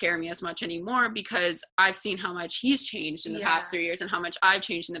doesn't scare me as much anymore, because I've seen how much he's changed in the past 3 years and how much I've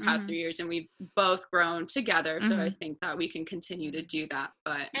changed in the past 3 years, and we've both grown together. So I think that we can continue to do that.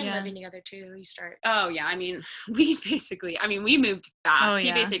 But living together too, you start. Oh yeah, I mean, we moved fast.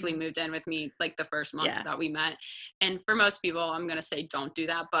 He basically moved in with me like the first month that we met. And for most people, I'm gonna say don't do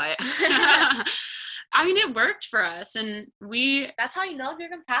that, but I mean, it worked for us, and that's how you know if you're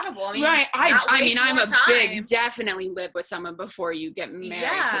compatible. I mean, right. I'm a big, definitely live with someone before you get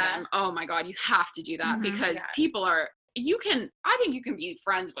married to them. Oh my God, you have to do that, because people are, I think you can be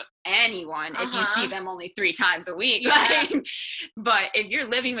friends with anyone if you see them only 3 times a week. Like, but if you're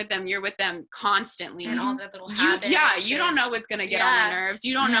living with them, you're with them constantly. And all their little habits. You don't know what's going to get on their nerves.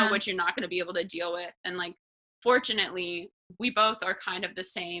 You don't know what you're not going to be able to deal with. And like, fortunately, we both are kind of the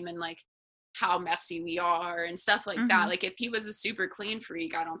same, and like how messy we are and stuff like that. Like, if he was a super clean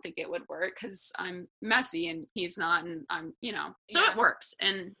freak, I don't think it would work, because I'm messy and he's not, and I'm, you know, so it works.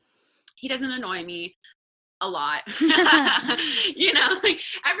 And he doesn't annoy me a lot. Like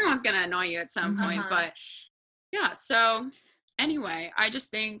everyone's gonna annoy you at some point, but yeah. So anyway, I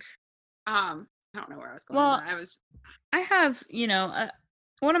just think I don't know where I was going. Well, I have,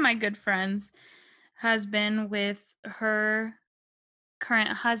 one of my good friends has been with her current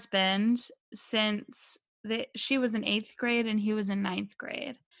husband since she was in 8th grade and he was in 9th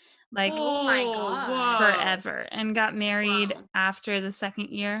grade. Like, oh my God. forever, and got married after the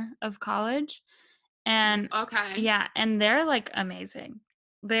 2nd year of college. And yeah, and they're like amazing.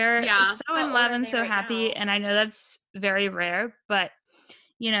 They're so in love and so happy. Now? And I know that's very rare, but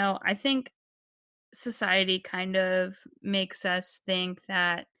I think society kind of makes us think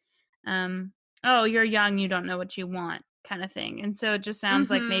that, oh, you're young, you don't know what you want, kind of thing. And so it just sounds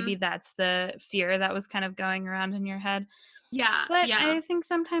like maybe that's the fear that was kind of going around in your head. Yeah. But I think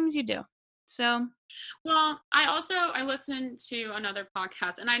sometimes you do. So, well, I listened to another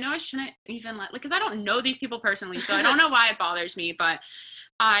podcast, and I know I shouldn't even because I don't know these people personally, so I don't know why it bothers me, but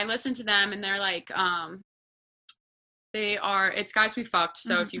I listened to them, and they're like, it's Guys We Fucked.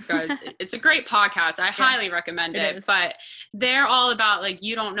 So if you guys, it's a great podcast. I highly recommend it, but they're all about like,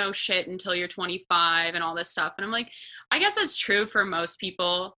 you don't know shit until you're 25 and all this stuff. And I'm like, I guess that's true for most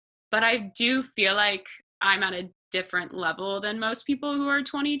people, but I do feel like I'm at a different level than most people who are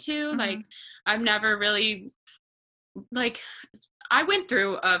 22. Like I've never really I went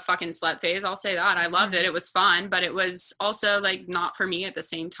through a fucking slut phase. I'll say that. I loved it. It was fun, but it was also like not for me at the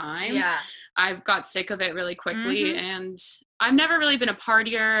same time. Yeah. I got sick of it really quickly, and I've never really been a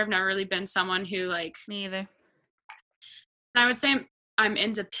partier. I've never really been someone who like. Me either. And I would say I'm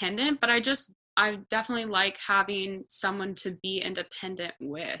independent, but I definitely like having someone to be independent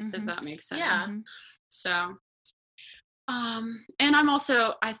with, if that makes sense. Yeah. So, and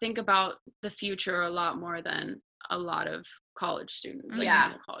I think about the future a lot more than a lot of college students, like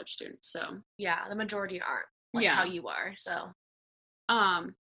normal college students. So yeah, the majority aren't like how you are. So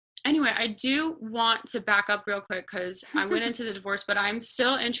anyway, I do want to back up real quick because I went into the divorce, but I'm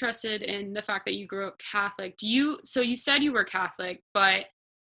still interested in the fact that you grew up Catholic. So you said you were Catholic, but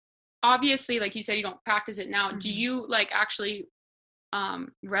obviously, like you said, you don't practice it now. Do you like actually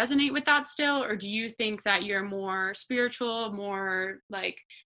resonate with that still, or do you think that you're more spiritual, more like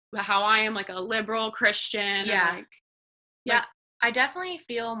how I am, like a liberal Christian? Yeah, I definitely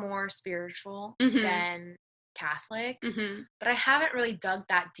feel more spiritual than Catholic, but I haven't really dug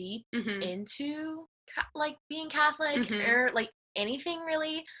that deep into like being Catholic or like anything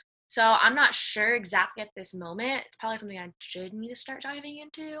really. So I'm not sure exactly at this moment. It's probably something I should need to start diving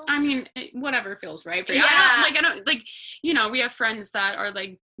into. I mean, whatever feels right. But I don't we have friends that are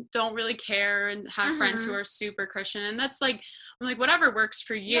like, don't really care, and have friends who are super Christian. And that's like, I'm like, whatever works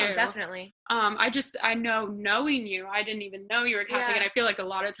for you. Yeah, definitely. I know, knowing you, I didn't even know you were Catholic. And I feel like a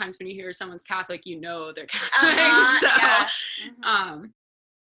lot of times when you hear someone's Catholic, you know they're Catholic.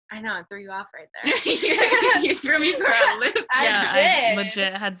 I know, I threw you off right there. You threw me for a loop. I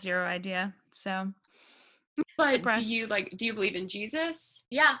legit had zero idea. So, but do you believe in Jesus?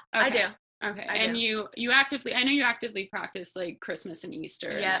 Yeah, okay. I do. Okay, and you actively, I know you actively practice like Christmas and Easter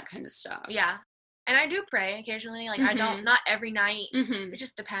and that kind of stuff. Yeah, and I do pray occasionally. Like I don't, not every night. It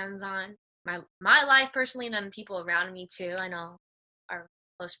just depends on my life personally, and then people around me too. I know our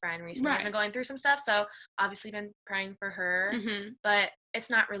close friend recently has been going through some stuff, so obviously been praying for her. But it's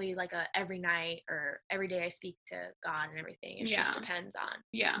not really like a every night or every day I speak to God and everything. It just depends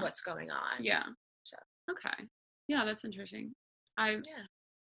on what's going on. Yeah. So okay. Yeah, that's interesting.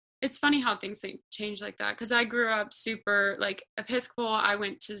 It's funny how things change like that, because I grew up super like Episcopal. I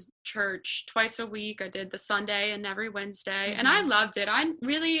went to church twice a week. I did the Sunday and every Wednesday, and I loved it.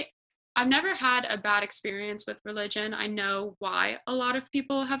 I've never had a bad experience with religion. I know why a lot of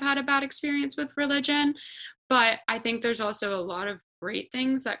people have had a bad experience with religion, but I think there's also a lot of great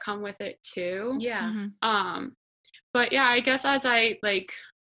things that come with it too. Yeah. But yeah, I guess as I like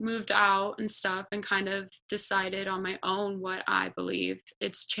moved out and stuff and kind of decided on my own what I believe,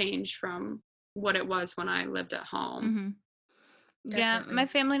 it's changed from what it was when I lived at home. Yeah, my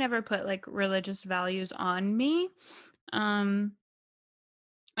family never put like religious values on me.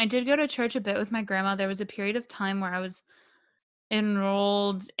 I did go to church a bit with my grandma. There was a period of time where I was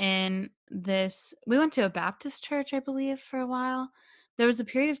enrolled in this. We went to a Baptist church, I believe, for a while. There was a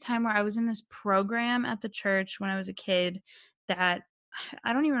period of time where I was in this program at the church when I was a kid that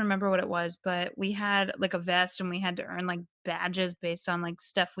I don't even remember what it was, but we had like a vest and we had to earn like badges based on like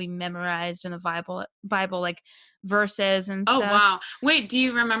stuff we memorized in the Bible, like verses and stuff. Oh, wow. Wait, do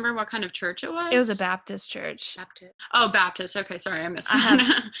you remember what kind of church it was? It was a Baptist church. Baptist. Okay, sorry, I missed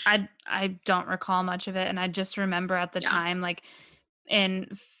that. I don't recall much of it, and I just remember at the time, like in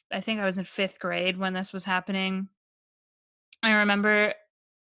I think I was in 5th grade when this was happening. I remember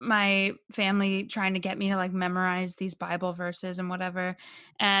my family trying to get me to like memorize these Bible verses and whatever.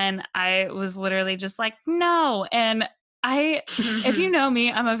 And I was literally just like, no. And if you know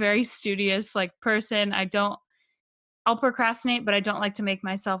me, I'm a very studious like person. I'll procrastinate, but I don't like to make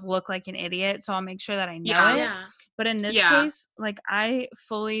myself look like an idiot. So I'll make sure that I know it. Yeah. But in this case, like I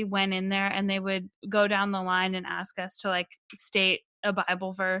fully went in there and they would go down the line and ask us to like state a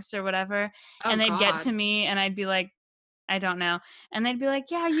Bible verse or whatever. And they'd get to me and I'd be like, I don't know. And they'd be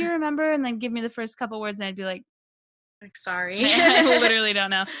like, yeah, you remember? And then give me the first couple words and I'd be like sorry. I literally don't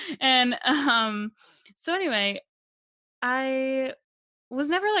know. And so anyway, I was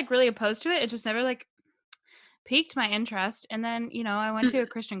never like really opposed to it. It just never like piqued my interest. And then, I went to a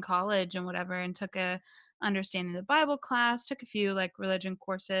Christian college and whatever and took a understanding the Bible class, took a few like religion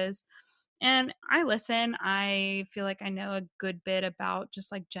courses. And I listen. I feel like I know a good bit about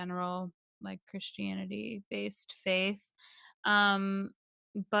just like general like Christianity based faith.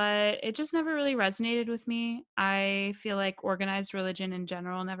 But it just never really resonated with me. I feel like organized religion in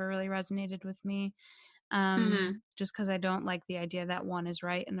general never really resonated with me. Just because I don't like the idea that one is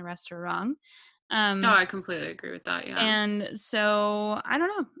right and the rest are wrong. I completely agree with that. Yeah. And so I don't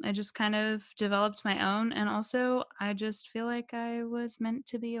know. I just kind of developed my own. And also I just feel like I was meant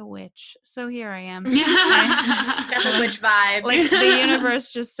to be a witch. So here I am. Got the witch vibes. Like the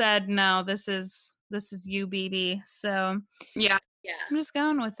universe just said, no, this is you, BB. So yeah. I'm just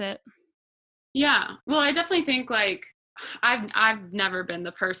going with it. Yeah. Well, I definitely think like I've never been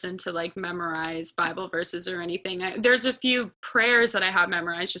the person to like memorize Bible verses or anything. There's a few prayers that I have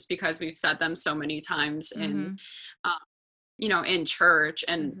memorized just because we've said them so many times in, in church.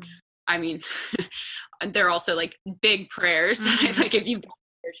 And I mean, they're also like big prayers that like if you've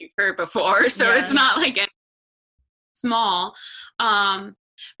heard before, so it's not like small. But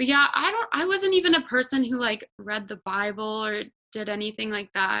yeah, I wasn't even a person who like read the Bible or did anything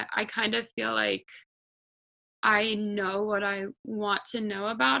like that. I kind of feel like I know what I want to know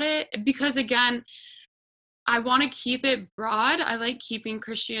about it because again, I want to keep it broad. I like keeping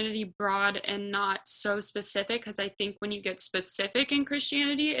Christianity broad and not so specific because I think when you get specific in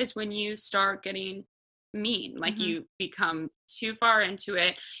Christianity is when you start getting mean. Like you become too far into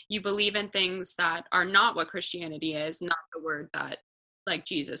it. You believe in things that are not what Christianity is, not the word that like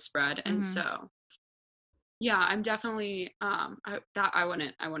Jesus spread. And so yeah, I'm definitely I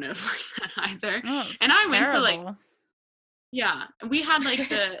wouldn't have liked that either. Oh, and I terrible. went to like we had like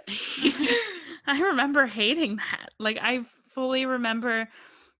the I remember hating that. Like I fully remember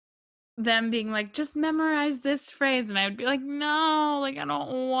them being like, just memorize this phrase, and I would be like, no, like I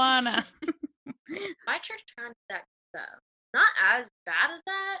don't wanna. My church kind of that though. Not as bad as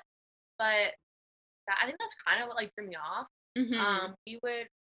that, but I think that's kind of what like threw me off. We would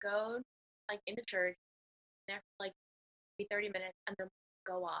go like into church there for like maybe 30 minutes and then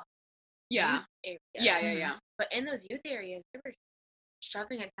go off. Yeah. But in those youth areas, they were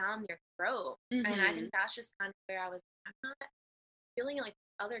shoving it down your throat. And I think that's just kind of where I was, I'm not feeling it like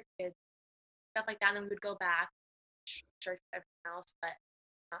other kids, stuff like that. And then we would go back, church, everything else. But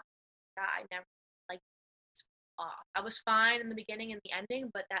not that. I never like off. I was fine in the beginning and the ending,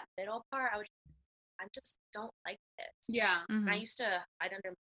 but that middle part, I just don't like this. Yeah. And I used to hide under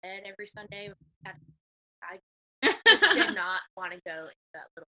my bed every Sunday. I just did not want to go into that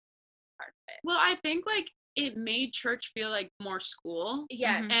little part of it. Well, I think like it made church feel like more school.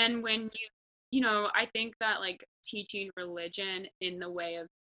 Yes. And when I think that like teaching religion in the way of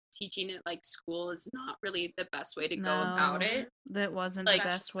teaching it like school is not really the best way to go about it. That wasn't the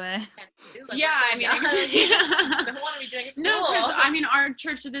best way. I mean, don't want to be doing school. No, because I mean, our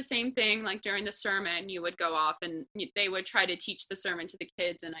church did the same thing. Like during the sermon, you would go off and they would try to teach the sermon to the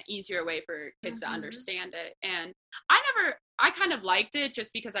kids in an easier way for kids to understand it. And I kind of liked it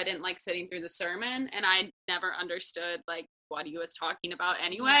just because I didn't like sitting through the sermon and I never understood like what he was talking about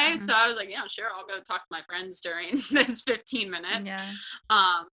anyway. So I was like, yeah, sure, I'll go talk to my friends during this 15 minutes. Yeah.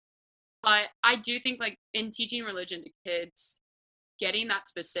 But I do think like in teaching religion to kids, getting that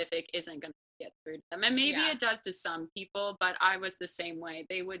specific isn't going to get through to them. And maybe it does to some people, but I was the same way.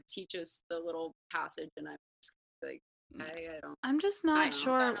 They would teach us the little passage and I was like, I'm just not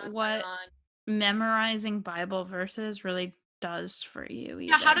sure what memorizing Bible verses really does for you either.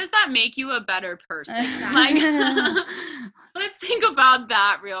 Yeah, how does that make you a better person? Like let's think about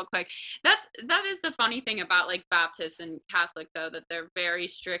that real quick. That is the funny thing about like Baptists and Catholic though, that they're very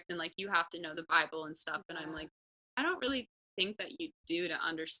strict and like you have to know the Bible and stuff. And I'm like, I don't really think that you do to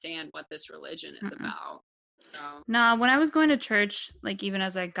understand what this religion is about. So. No, when I was going to church, like even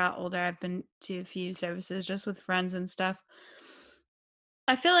as I got older, I've been to a few services just with friends and stuff.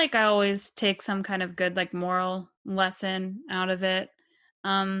 I feel like I always take some kind of good, like, moral lesson out of it.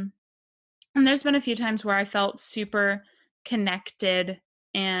 And there's been a few times where I felt super connected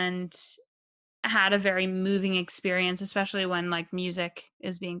and had a very moving experience, especially when, like, music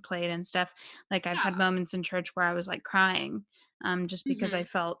is being played and stuff. Like, I've had moments in church where I was, like, crying, just because I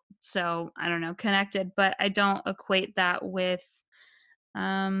felt so, I don't know, connected. But I don't equate that with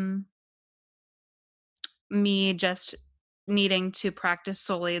me just needing to practice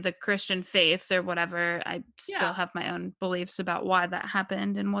solely the Christian faith or whatever. I still have my own beliefs about why that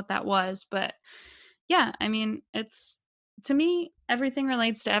happened and what that was. But yeah, I mean, it's, to me, everything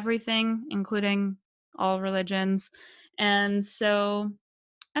relates to everything, including all religions. And so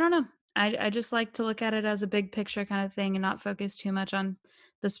I don't know. I just like to look at it as a big picture kind of thing and not focus too much on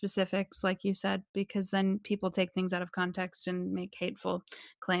the specifics, like you said, because then people take things out of context and make hateful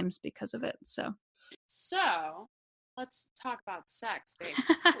claims because of it. So let's talk about sex, babe.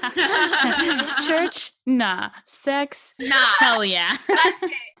 Church? Nah. Sex? Nah. Hell yeah. That's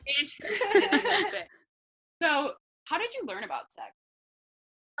it. Interesting. That's it. So, how did you learn about sex?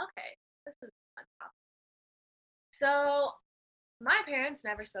 Okay, this is a fun topic. So, my parents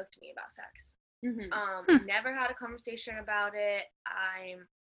never spoke to me about sex. Never had a conversation about it. I'm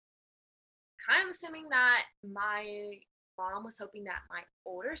kind of assuming that my mom was hoping that my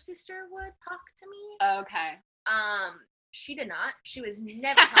older sister would talk to me. Okay. She did not. She was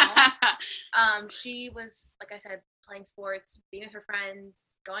never home. She was, like I said, playing sports, being with her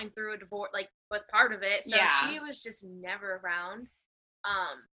friends, going through a divorce, like, was part of it. So she was just never around.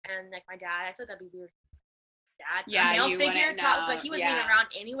 And like my dad, I feel that'd be weird. Dad, a male figure, talk, but he wasn't even around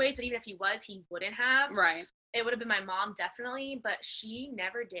anyways. But even if he was, he wouldn't have. Right. It would have been my mom, definitely, but she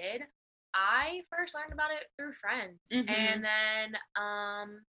never did. I first learned about it through friends, and then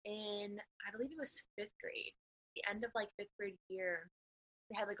in, I believe it was 5th grade, the end of like 5th grade year,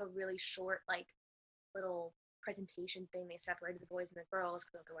 they had like a really short like little presentation thing. They separated the boys and the girls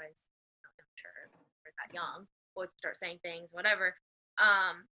because otherwise, I'm not sure they're that young. Boys would start saying things, whatever.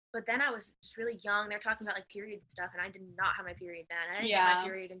 But then I was just really young. They're talking about like period and stuff, and I did not have my period then. I didn't get my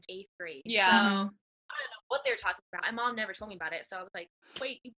period until 8th grade. Yeah. So I don't know what they were talking about. My mom never told me about it, so I was like,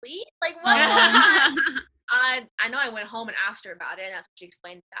 "Wait, you bleed? Like what?" I know I went home and asked her about it, and that's what she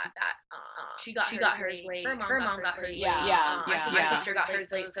explained that she got hers late. Her mom got hers late. My sister got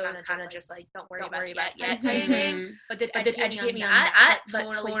hers late, so it was kind of just like, don't worry about it yet type thing. But did educate me on that,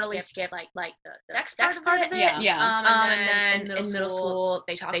 but totally skipped like the sex part of it. And then in middle school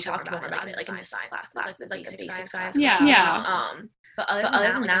they talked more about it, like in the science classes, like the basic science classes. But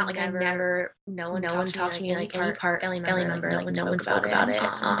other than that, like I never, no one talked to me like any part family member, like no one spoke about it.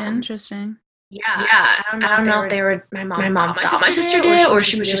 Interesting. Yeah, I don't know if they were. My mom thought my sister did, or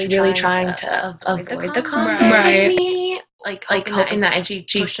she was just really trying to avoid the conversation with me, like hoping that if she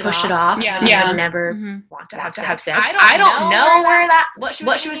pushed it off, I would never want to have sex. I don't know what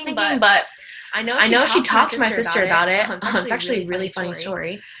she was thinking, but I know she talked to my sister about it. It's actually a really funny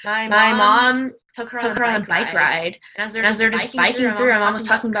story. My mom took her on a bike ride, and as they're just biking through, my mom was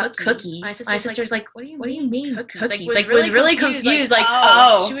talking about cookies. My sister's like, what do you mean cookies? Like was really confused. Like,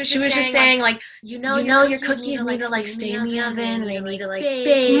 she was just saying like, you know your cookies need to like stay in the oven, and they need to like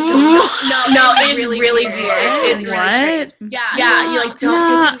bake. No, it's really weird. It's really strange. Yeah, you like don't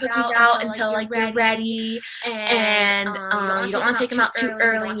take cookies out until like you're ready, and you don't want to take them out too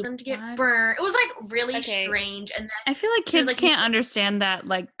early. You want them to get burnt. It was like really strange, and then I feel like kids can't understand that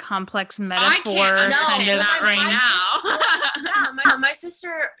like complex metaphor. Kind of right now. My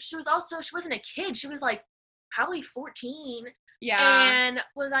sister, she wasn't a kid. She was like probably 14. Yeah. And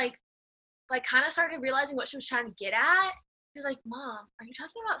was like kind of started realizing what she was trying to get at. She was like, "Mom, are you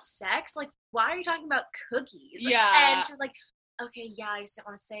talking about sex? Like, why are you talking about cookies?" And she was like, "Okay, yeah, I just didn't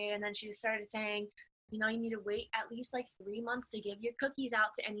want to say it." And then she started saying, you need to wait at least like 3 months to give your cookies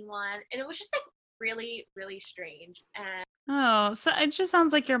out to anyone. And it was just like really, really strange. And so it just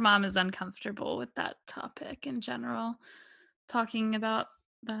sounds like your mom is uncomfortable with that topic in general, talking about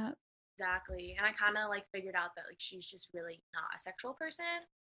that. Exactly. And I kind of like figured out that like she's just really not a sexual person.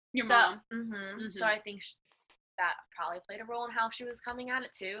 Your mom. So I think that probably played a role in how she was coming at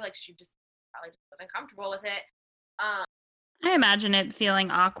it too. Like she just probably wasn't comfortable with it. I imagine it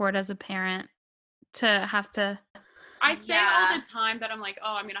feeling awkward as a parent to have to. I say all the time that I'm like,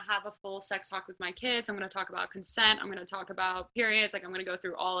 I'm going to have a full sex talk with my kids. I'm going to talk about consent. I'm going to talk about periods. Like, I'm going to go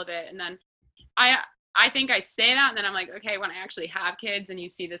through all of it. And then I think I say that, and then I'm like, okay, when I actually have kids and you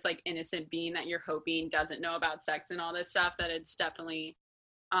see this, like, innocent being that you're hoping doesn't know about sex and all this stuff, that it's definitely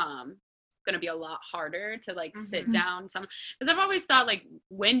going to be a lot harder to, like, sit down. Because I've always thought, like,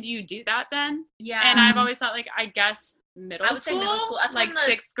 when do you do that then? Yeah. And I've always thought, like, I guess middle school. Say middle school. That's like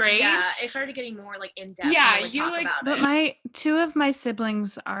sixth grade. Yeah, it started getting more like in depth. Yeah, you talk about but it. my two of my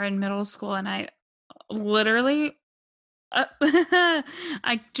siblings are in middle school, and I literally,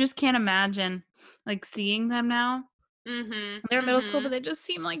 I just can't imagine like seeing them now. They're in middle school, but they just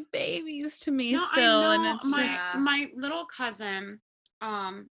seem like babies to me still. I know. And it's my little cousin,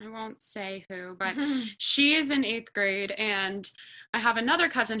 I won't say who, but she is in 8th grade, and I have another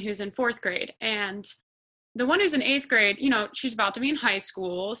cousin who's in 4th grade, and the one who's in 8th grade, she's about to be in high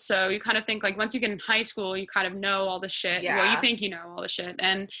school, so you kind of think like once you get in high school, you kind of know all the shit. Yeah. Well, you think you know all the shit,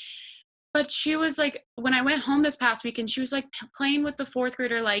 but she was like, when I went home this past weekend, she was like playing with the 4th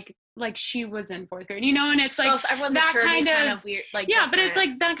grader like she was in 4th grade, and it's like so everyone's that kind of weird, like yeah, different. but it's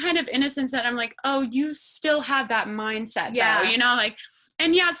like that kind of innocence that I'm like, oh, you still have that mindset, though, like,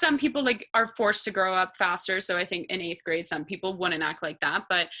 and yeah, some people like are forced to grow up faster, so I think in 8th grade some people wouldn't act like that,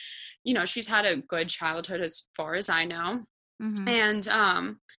 but she's had a good childhood as far as I know, and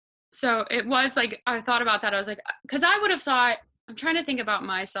so it was like I thought about that. I was like, because I would have thought, I'm trying to think about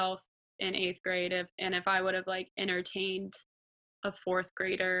myself in 8th grade if I would have like entertained a 4th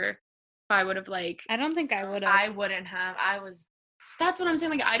grader, if I would have like, I don't think I would have. I wouldn't have. That's what I'm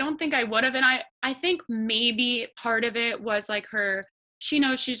saying. Like, I don't think I would have. And I think maybe part of it was like she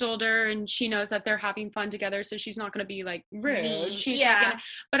knows she's older and she knows that they're having fun together. So she's not going to be like rude. She's like,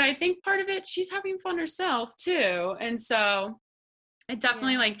 but I think part of it, she's having fun herself too. And so it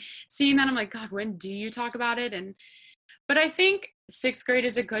definitely like seeing that, I'm like, God, when do you talk about it? But I think 6th grade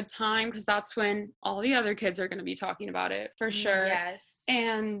is a good time because that's when all the other kids are going to be talking about it for sure. Yes.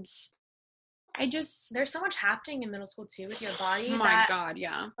 And there's so much happening in middle school too with your body. My God,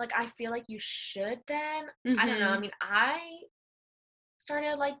 yeah. Like I feel like you should then. I don't know. I mean, I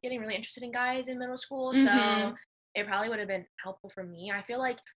started like getting really interested in guys in middle school, so it probably would have been helpful for me. I feel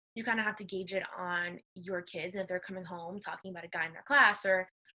like you kind of have to gauge it on your kids, and if they're coming home talking about a guy in their class or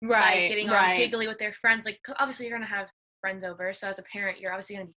like getting all giggly with their friends, like obviously you're gonna have friends over, so as a parent you're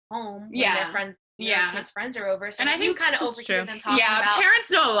obviously going to be home when their friends kids' friends are over, so and I think you kind of overhear them talking about parents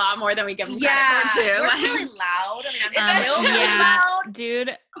know a lot more than we give them credit for too. We're really loud. I mean, I'm still really loud,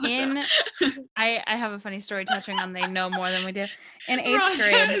 dude. I have a funny story touching on they know more than we do. In 8th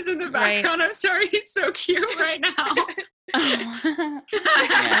grade is in the background, right? I'm sorry, he's so cute right now. Hi,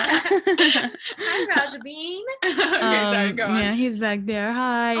 Raja Bean. Okay, sorry, go on. Yeah, he's back there.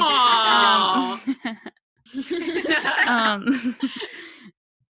 Hi.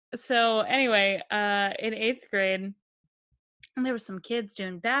 So anyway, in 8th grade, and there were some kids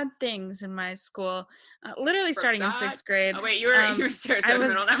doing bad things in my school, literally starting in 6th grade. Oh wait, you were Sarasota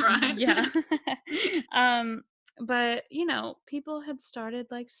Middle, never mind. Yeah. But people had started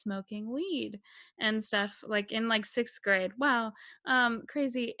like smoking weed and stuff like in like 6th grade. Wow.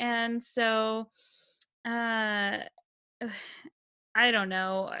 Crazy. And so I don't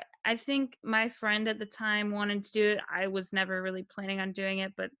know. I think my friend at the time wanted to do it. I was never really planning on doing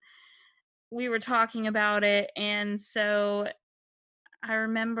it, but we were talking about it. And so I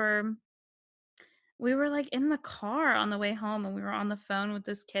remember we were like in the car on the way home, and we were on the phone with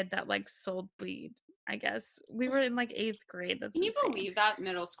this kid that like sold weed. I guess we were in like 8th grade. That's Can you insane. believe that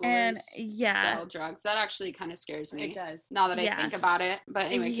middle schoolers sell drugs? That actually kind of scares me. It does. Now that I think about it. But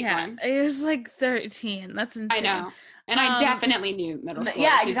anyway, keep going. It was like 13. That's insane. I know. And I definitely knew middle schoolers.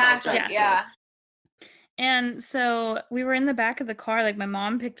 Yeah, exactly. Yeah. And so we were in the back of the car. Like my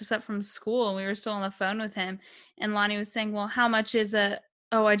mom picked us up from school, and we were still on the phone with him. And Lonnie was saying, "Well, how much is a?"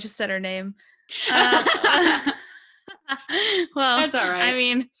 Oh, I just said her name. Well, that's all right. I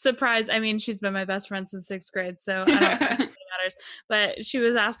mean, surprise. I mean, she's been my best friend since 6th grade, so I don't think it matters. But she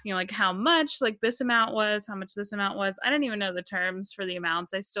was asking like how much like this amount was, how much this amount was. I didn't even know the terms for the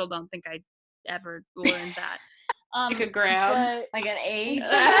amounts. I still don't think I ever learned that. Like a gram, like an A.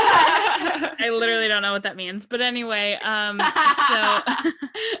 I literally don't know what that means, but anyway,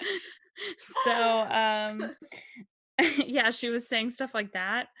 yeah, she was saying stuff like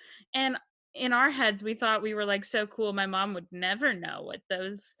that, and in our heads we thought we were like so cool. My mom would never know what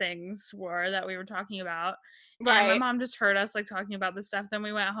those things were that we were talking about. Right. And my mom just heard us like talking about this stuff. Then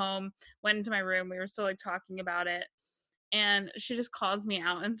we went home, went into my room. We were still like talking about it, and she just calls me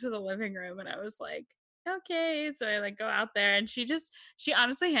out into the living room, and I was like, okay. So I like go out there, and she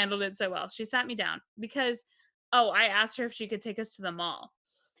honestly handled it so well. She sat me down because I asked her if she could take us to the mall.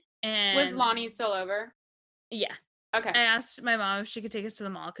 And was Lonnie still over? Yeah. Okay. I asked my mom if she could take us to the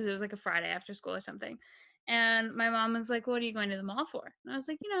mall because it was like a Friday after school or something. And my mom was like, "What are you going to the mall for?" And I was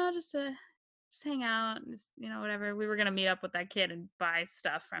like, just to hang out, and just, whatever. We were going to meet up with that kid and buy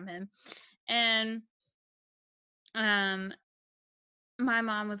stuff from him. And my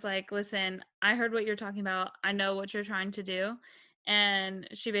mom was like, listen, I heard what you're talking about. I know what you're trying to do. And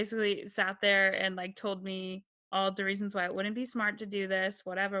she basically sat there and like told me all the reasons why it wouldn't be smart to do this,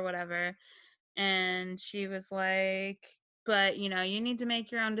 whatever. And she was like, but you need to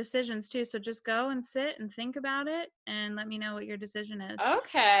make your own decisions too. So just go and sit and think about it and let me know what your decision is.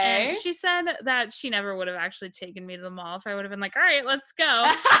 Okay. And she said that she never would have actually taken me to the mall if I would have been like, all right, let's go.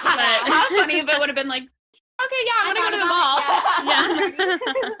 But how funny if it would have been like, okay, yeah, I want to go to the mall.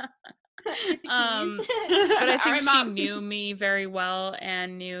 But I think she knew me very well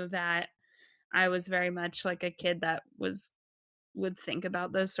and knew that I was very much like a kid that would think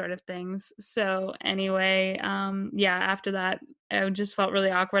about those sort of things. So anyway, after that, I just felt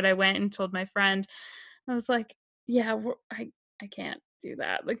really awkward. I went and told my friend, I was like, yeah, I can't do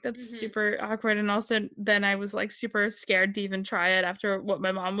that. Like, that's super awkward. And also then I was like super scared to even try it after what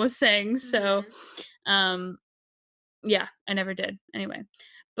my mom was saying. So, I never did anyway,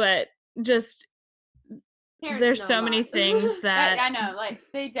 but just parents there's so many things that I know, like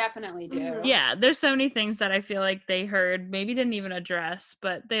they definitely do. Yeah, there's so many things that I feel like they heard, maybe didn't even address,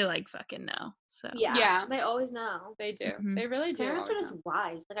 but they like fucking know. So yeah, they always know. They do. They really do. Parents are just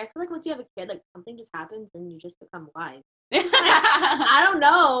wise. Like I feel like once you have a kid, like something just happens and you just become wise. I don't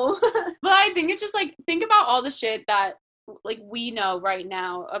know. But I think it's just like, think about all the shit that like we know right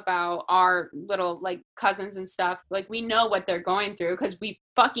now about our little like cousins and stuff. Like we know what they're going through because we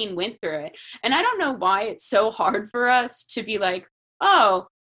fucking went through it. And I don't know why it's so hard for us to be like, oh,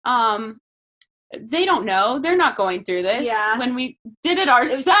 they don't know, they're not going through this, when we did it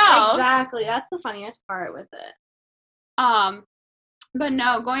ourselves. Exactly, that's the funniest part with it. But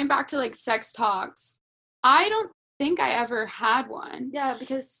no, going back to like sex talks, I don't think I ever had one. Yeah,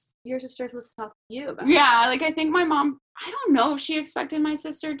 because your sister was supposed to talk to you about it. Like I think my mom, I don't know if she expected my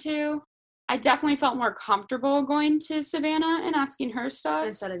sister to. I definitely felt more comfortable going to Savannah and asking her stuff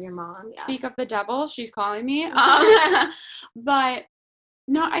instead of your mom. Speak of the devil, she's calling me. But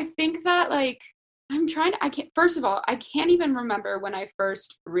no, I think that like first of all, I can't even remember when I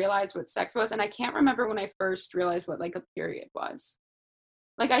first realized what sex was, and I can't remember when I first realized what like a period was.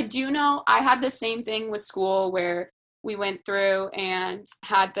 Like I do know I had the same thing with school where we went through and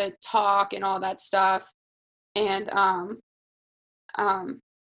had the talk and all that stuff. And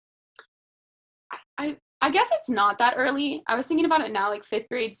I guess it's not that early. I was thinking about it now, like 5th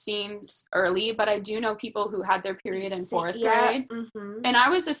grade seems early, but I do know people who had their period in 4th grade. And I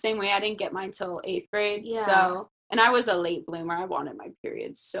was the same way. I didn't get mine till 8th grade. So, and I was a late bloomer. I wanted my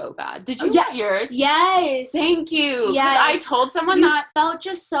period so bad. Did you get yours? Yes. Thank you. Yes. I told someone that felt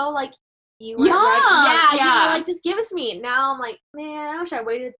just so like you were ready. You were like, just give it to me. Now I'm like, man, I wish I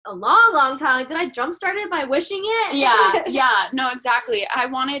waited a long time. Did I jumpstart it by wishing it? No, exactly. I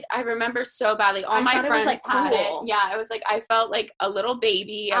remember so badly. All my friends had it. Yeah, it was like, I felt like a little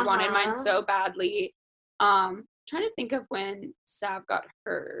baby. I wanted mine so badly. Trying to think of when Sav got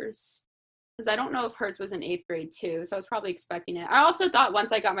hers. Because I don't know if hers was in 8th grade too, so I was probably expecting it. I also thought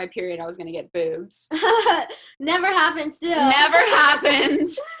once I got my period, I was going to get boobs. Never happened still. Never happened.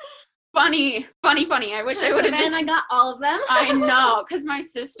 Funny. I wish I would have just... I got all of them. I know, because my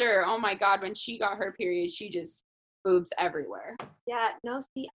sister, oh my God, when she got her period, she just boobs everywhere. Yeah, no,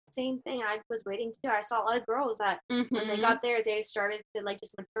 see, same thing. I was waiting too. I saw a lot of girls that when they got theirs, they started to like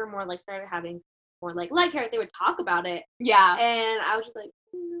just mature more, like started having more like hair. They would talk about it. Yeah. And I was just like,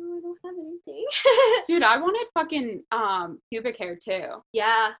 no, I don't have anything. Dude, I wanted fucking pubic hair too.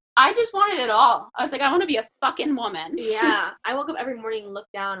 Yeah. I just wanted it all. I was like, I want to be a fucking woman. Yeah. I woke up every morning and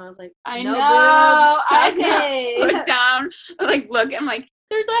looked down and I was like, I no know. boobs. Okay. I look down, I'm like,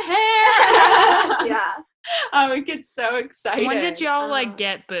 there's a hair. Yeah. I would get so excited. When did y'all like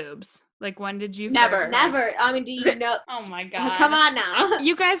get boobs? Like when did you Never. first? Never. I mean, do you know? Oh my God. Come on now.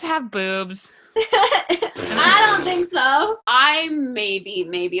 You guys have boobs. I don't think so. I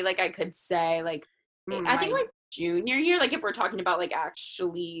maybe like I could say like I think like junior year, like if we're talking about like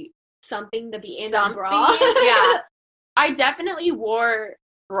actually something to be in a bra. Yeah. I definitely wore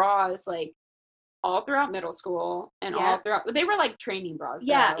bras like all throughout middle school and all throughout, they were like training bras.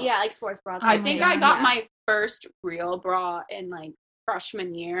 Yeah, like sports bras. I think I got my first real bra in like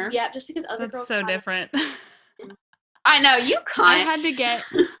freshman year. Yeah, just because other girls. That's so different. I know, you can't.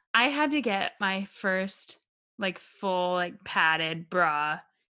 I had to get my first like full like padded bra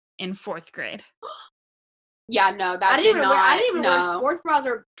in 4th grade. Yeah, no, that I didn't even no. wear sports bras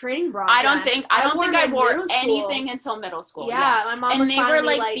or training bras. I don't think I wore anything school. until middle school. Yeah, my mom and was they finally were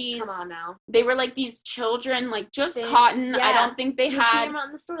like these. Come on now. They were like these children, like just cotton. I don't think they had. See them out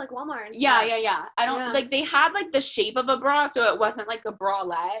in the store, like Walmart. And yeah. stuff. I don't like they had like the shape of a bra, so it wasn't like a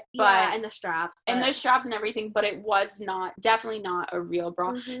bralette. But and the straps. And the straps and everything, but it was definitely not a real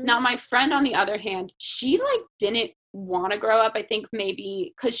bra. Now, my friend, on the other hand, she like didn't want to grow up. I think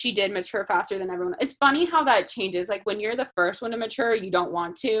maybe because she did mature faster than everyone. It's funny how that changes. Like when you're the first one to mature, you don't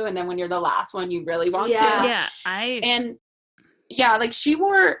want to, and then when you're the last one, you really want to. Like she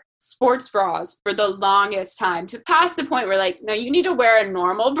wore sports bras for the longest time, to past the point where like, no, you need to wear a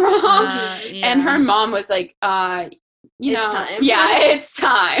normal bra. And her mom was like, it's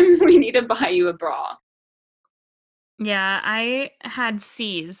time. We need to buy you a bra. Yeah, I had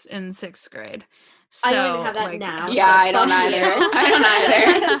C's in 6th grade. So, I don't even have that now. Yeah, so I don't either.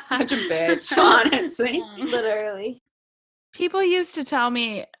 I'm such a bitch, honestly. Literally. People in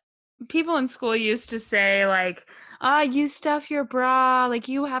school used to say like, you stuff your bra. Like,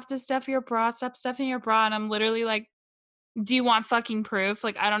 you have to stuff your bra. Stop stuffing your bra. And I'm literally like, do you want fucking proof?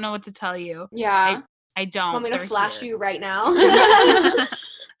 Like, I don't know what to tell you. Yeah. I don't. Want me to flash you right now?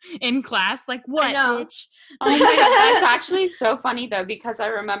 In class, like, what, bitch? Oh my god, that's actually so funny though, because I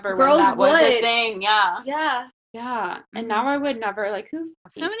remember when that was a thing. Yeah. And now I would never, like, who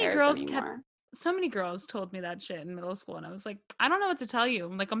fucking cares anymore? So many girls told me that shit in middle school, and I was like, I don't know what to tell you.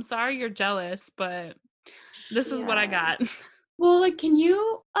 I'm like, I'm sorry you're jealous, but this is what I got. Well, like, can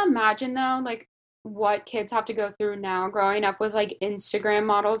you imagine though, like, what kids have to go through now growing up with like Instagram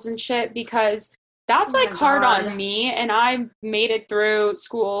models and shit? Because that's like hard on me, and I made it through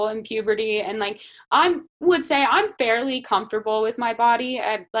school and puberty, and like I would say I'm fairly comfortable with my body.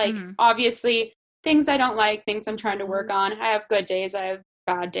 I like obviously things I don't like, things I'm trying to work on. I have good days, I have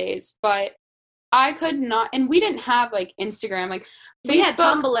bad days, but I could not, and we didn't have like Instagram, like Facebook. We had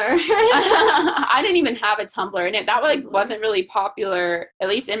Tumblr. I didn't even have a Tumblr, and that like wasn't really popular, at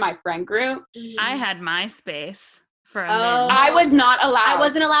least in my friend group. I had MySpace. I was not allowed. I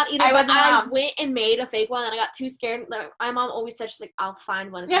wasn't allowed either. I went and made a fake one, and I got too scared. Like, my mom always said, she's like, I'll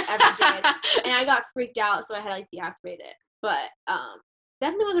find one if I ever did. And I got freaked out, so I had to like deactivate it. But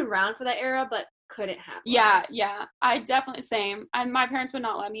definitely was around for that era, but couldn't have one. Yeah. I definitely, same. And my parents would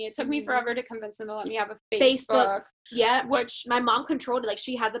not let me. It took me forever to convince them to let me have a Facebook. Yeah, which my mom controlled it. Like,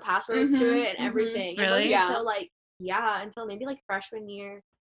 she had the passwords to it and everything. Really? Until maybe like freshman year.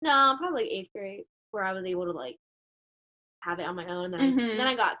 No, probably like 8th grade, where I was able to like have it on my own. And then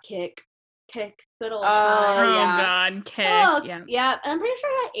I got Kick, good old time. Oh god, Kick. Yeah. And I'm pretty sure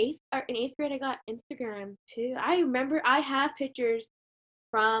I got in 8th grade I got Instagram too. I remember I have pictures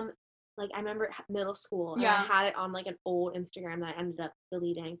from like, I remember middle school, and I had it on like an old Instagram that I ended up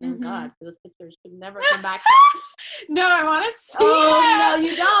deleting. Thank God, those pictures could never come back. No, I want to see. Oh no,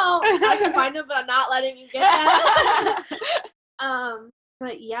 you don't. I can find them, but I'm not letting you get that.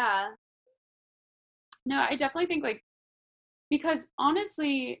 But yeah. No, I definitely think like, because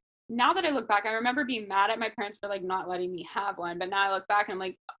honestly, now that I look back, I remember being mad at my parents for like not letting me have one. But now I look back and I'm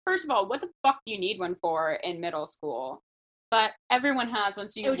like, first of all, what the fuck do you need one for in middle school? But everyone has one,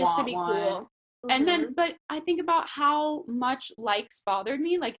 so you want just to be one. Cool. And then, but I think about how much likes bothered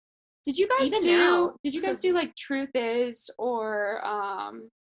me. Like, did you guys do like Truth Is or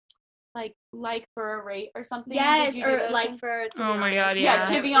like for a rate or something? Yes, or like for oh my god, yeah,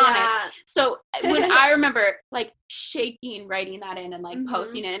 to be honest. So when I remember like shaking, writing that in and like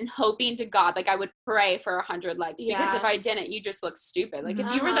posting it and hoping to God, like I would pray for 100 likes, because if I didn't, you just look stupid. Like if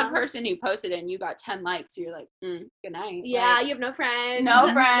you were the person who posted it and you got 10 likes, you're like, good night. Yeah, like, you have no friends.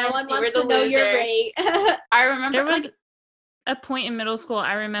 No friends. No one you wants were the to know loser. your rate. I remember there was a point in middle school,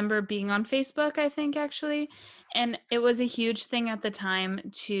 I remember being on Facebook, I think, actually, and it was a huge thing at the time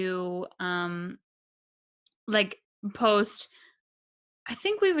to like post. I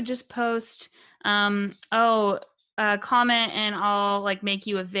think we would just post comment and I'll like make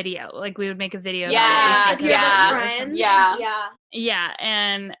you a video. Like we would make a video. Yeah,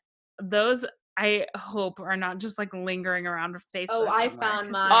 and those I hope are not just like lingering around Facebook. Oh, I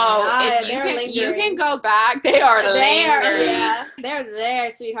found mine. If you can go back, they are lingering. Yeah, they're there,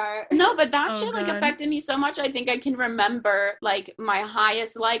 sweetheart. No, but that shit like affected me so much. I think I can remember like my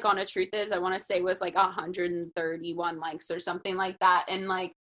highest like on a Truth Is, I want to say, was like 131 likes or something like that, and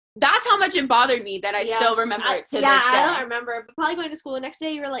like that's how much it bothered me that I still remember it to this day. I don't remember, but probably going to school the next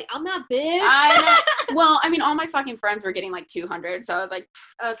day, you were like, I'm that bitch. Well, I mean, all my fucking friends were getting like 200, so I was like,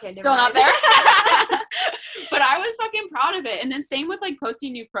 okay, still not there. But I was fucking proud of it. And then same with like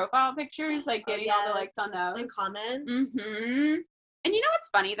posting new profile pictures, like getting all the likes on those. And comments. And you know what's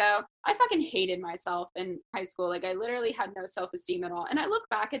funny though? I fucking hated myself in high school. Like I literally had no self-esteem at all. And I look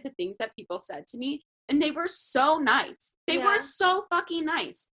back at the things that people said to me and they were so nice. They were so fucking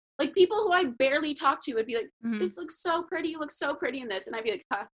nice. Like people who I barely talked to would be like, this looks so pretty. You look so pretty in this. And I'd be like,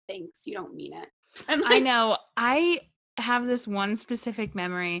 thanks. You don't mean it. Like, I know. I have this one specific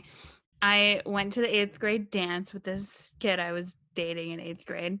memory. I went to the 8th grade dance with this kid I was dating in 8th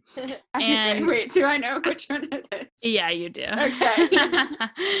grade. And wait, do I know which one it is? Yeah, you do. Okay.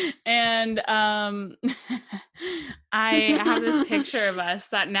 And I have this picture of us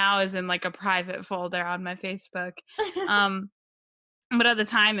that now is in like a private folder on my Facebook. But at the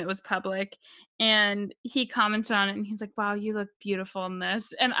time it was public, and he commented on it and he's like, wow, you look beautiful in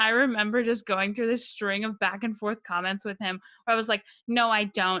this. And I remember just going through this string of back and forth comments with him where I was like, no, I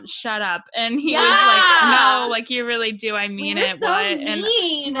don't, shut up. And he was like, no, like you really do. I mean it. So what?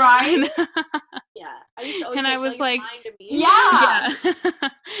 Mean. And right. Yeah. I used to always and I was like, yeah.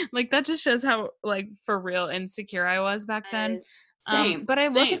 Like that just shows how like for real insecure I was back then. Same. But I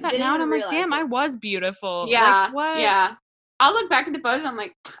look at that now and I'm like, damn, I was beautiful. Yeah. Like, what? Yeah. I'll look back at the photos and I'm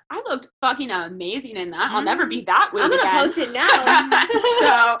like, I looked fucking amazing in that. I'll never be that weird I'm gonna again. post it now.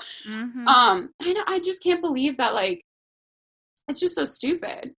 So, I know, I just can't believe that, like, it's just so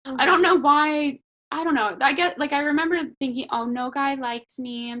stupid. Okay. I don't know why. I don't know. I remember thinking, oh, no guy likes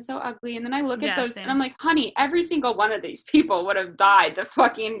me. I'm so ugly. And then I look at those and I'm like, honey, every single one of these people would have died to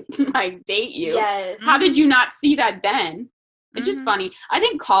fucking, like, date you. Yes. How did you not see that then? It's just funny. I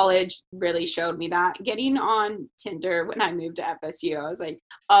think college really showed me that. Getting on Tinder when I moved to FSU, I was like,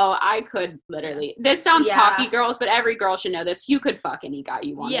 oh, I could literally, this sounds cocky, girls, but every girl should know this. You could fuck any guy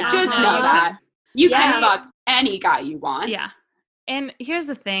you want. Just know that. You can fuck any guy you want. Yeah. And here's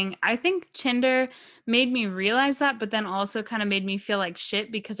the thing. I think Tinder made me realize that, but then also kind of made me feel like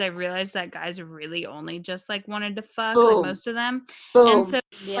shit because I realized that guys really only just like wanted to fuck, like most of them. And so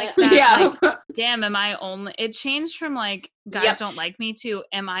like that, like, damn, am I only, it changed from like guys don't like me to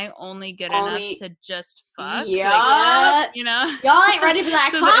am I only good enough to just fuck? Yeah. Like, you know? Y'all ain't ready for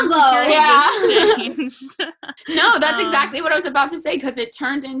that combo. No, that's exactly what I was about to say because it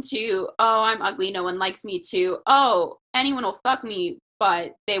turned into, oh, I'm ugly, no one likes me, to, oh, anyone will fuck me,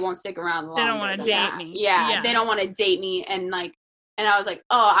 but they won't stick around longer. They don't want to date me. Yeah, they don't want to date me. And like, and I was like,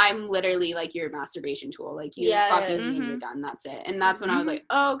 oh, I'm literally like your masturbation tool. Like you fucking me, you're done. That's it. And that's when I was like,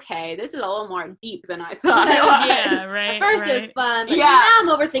 okay, this is a little more deep than I thought it was. Yeah, right. At first it was fun, but now I'm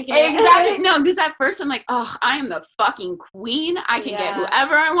overthinking it. Exactly. No, because at first I'm like, oh, I am the fucking queen. I can get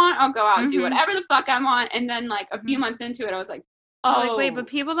whoever I want. I'll go out and do whatever the fuck I want. And then like a few months into it, I was like, oh, like, wait, but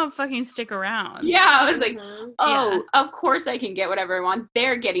people don't fucking stick around. Yeah, I was like, of course I can get whatever I want.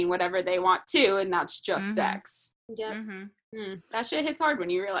 They're getting whatever they want too, and that's just sex. Yeah. That shit hits hard when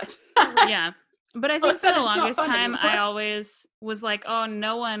you realize. Yeah. But I think for the longest time, I always was like, oh,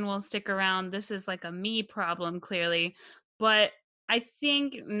 no one will stick around. This is like a me problem, clearly. But I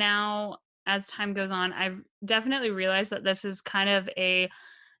think now, as time goes on, I've definitely realized that this is kind of a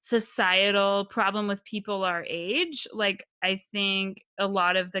societal problem with people our age. Like I think a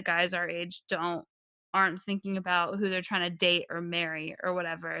lot of the guys our age aren't thinking about who they're trying to date or marry or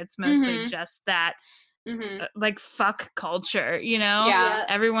whatever. It's mostly just that like fuck culture, you know?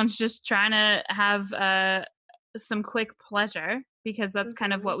 Everyone's just trying to have some quick pleasure because that's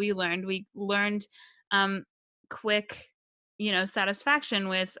kind of what we learned. We learned quick, you know, satisfaction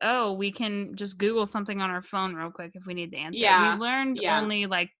with, oh, we can just Google something on our phone real quick if we need the answer. We learned only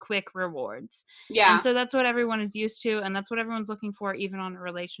like quick rewards. And so that's what everyone is used to, and that's what everyone's looking for, even on a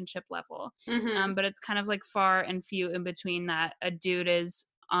relationship level. But it's kind of like far and few in between that a dude is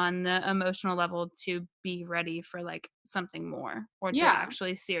on the emotional level to be ready for like something more or to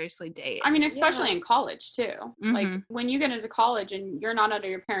actually seriously date. I mean, especially in college too. Like when you get into college and you're not under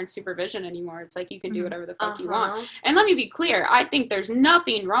your parents' supervision anymore, it's like you can do whatever the fuck you want. And let me be clear, I think there's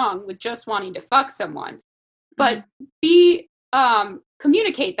nothing wrong with just wanting to fuck someone, but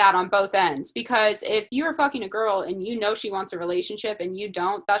communicate that on both ends, because if you're fucking a girl and you know she wants a relationship and you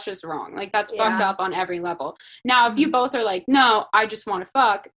don't, that's just wrong. Like that's fucked up on every level. Now, if you both are like, no, I just want to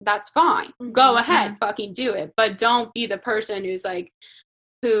fuck, that's fine. Go ahead, fucking do it. But don't be the person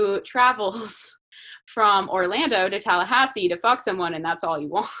who travels from Orlando to Tallahassee to fuck someone and that's all you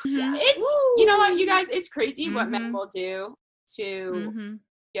want. It's, you know what, you guys, it's crazy what men will do to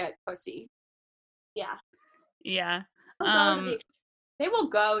get pussy. Yeah. They will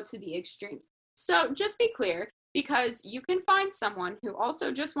go to the extremes. So just be clear, because you can find someone who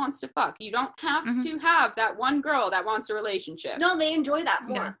also just wants to fuck. You don't have to have that one girl that wants a relationship. No, they enjoy that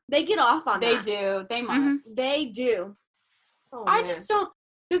more. Yeah. They get off on that. They do. They must. They do. I just don't.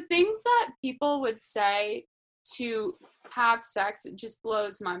 The things that people would say to have sex, it just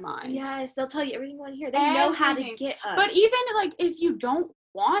blows my mind. Yes, they'll tell you everything you want to hear. They know how to get us. But even like if you don't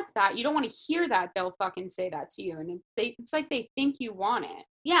want that, you don't want to hear that, they'll fucking say that to you, and it's like they think you want it.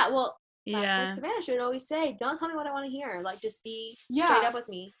 Yeah, well, like Savannah should always say, "Don't tell me what I want to hear. Like, just be straight up with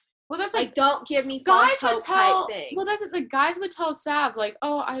me." Well, that's like don't give me false hope type thing. Well, that's the guys would tell Sav like,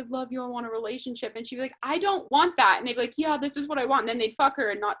 "Oh, I love you. I want a relationship," and she'd be like, "I don't want that," and they'd be like, "Yeah, this is what I want," and then they'd fuck her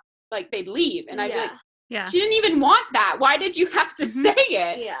and not like they'd leave, and I'd be like. Yeah. She didn't even want that. Why did you have to say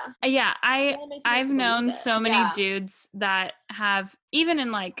it? Yeah. Yeah. I've known so many dudes that have, even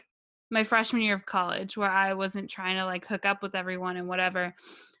in like my freshman year of college where I wasn't trying to like hook up with everyone and whatever.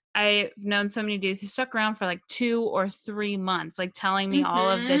 I've known so many dudes who stuck around for like 2 or 3 months, like telling me all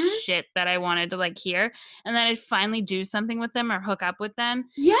of this shit that I wanted to like hear. And then I'd finally do something with them or hook up with them.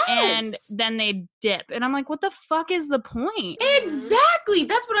 Yes. And then they'd dip. And I'm like, what the fuck is the point? Exactly.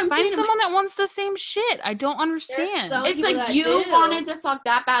 That's what I'm saying. Find someone that wants the same shit. I don't understand. It's like you wanted to fuck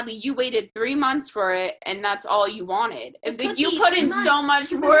that badly. You waited 3 months for it, and that's all you wanted. If you put in so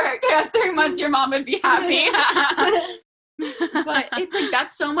much work, 3 months, your mom would be happy. But it's like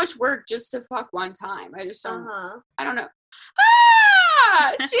that's so much work just to fuck one time. I just don't. I don't know.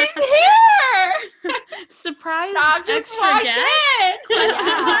 Ah, she's here! Surprise! Stop, just walked in.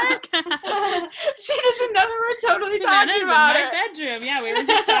 She doesn't know that we're totally talking about in my bedroom. Yeah, we were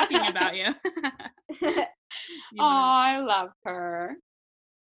just talking about you. Oh, I love her.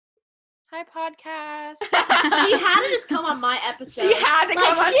 Hi, podcast. She had to just come on my episode. She had to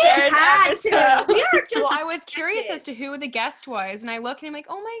come on Sarah's episode. We are just. Well, I was curious as to who the guest was, and I look and I'm like,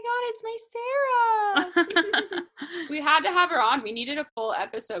 oh my god, it's my Sarah. We had to have her on. We needed a full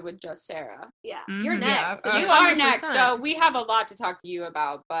episode with just Sarah. Yeah, you're next. Yeah, you are next. So we have a lot to talk to you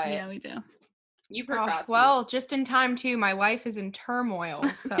about, but yeah, we do. You procrastinate. Well, just in time too. My life is in turmoil,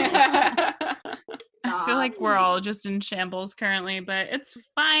 so. I feel like we're all just in shambles currently, but it's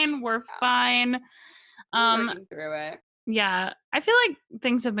fine. We're fine. Working through it. Yeah, I feel like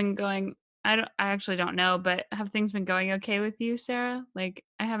things have been going. I actually don't know, but have things been going okay with you, Sarah? Like,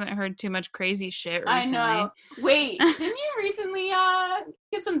 I haven't heard too much crazy shit recently. I know. Wait, didn't you recently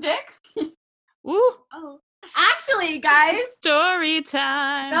get some dick? Ooh. Oh. Actually, guys. Story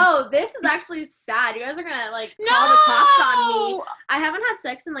time. No, this is actually sad. You guys are gonna like call the cops on me. I haven't had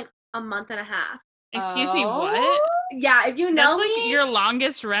sex in like a month and a half. Excuse me, what? Yeah, if you know That's me. Like your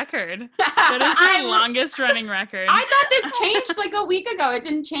longest record. That is your longest running record. I thought this changed like a week ago. It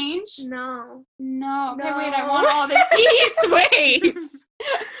didn't change? No. Okay, wait, I want all the deets. Wait.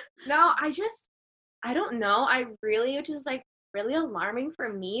 No, I don't know. Which is like really alarming for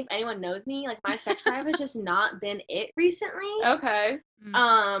me. If anyone knows me, like my sex drive has just not been it recently. Okay.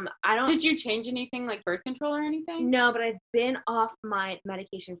 I don't. Did you change anything like birth control or anything? No, but I've been off my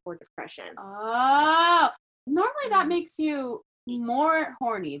medication for depression. Oh, normally that makes you more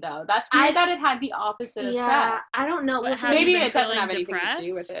horny though. That's weird that it had the opposite effect. I don't know. Maybe it doesn't have anything to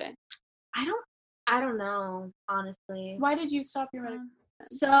do with it. I don't know, honestly. Why did you stop your medication?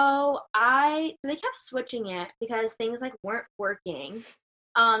 So they kept switching it because things like weren't working.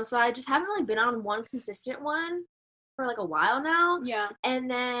 So I just haven't really been on one consistent one for like a while now. Yeah. And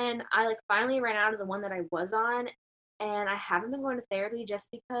then I like finally ran out of the one that I was on, and I haven't been going to therapy just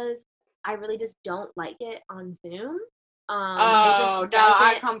because I really just don't like it on Zoom.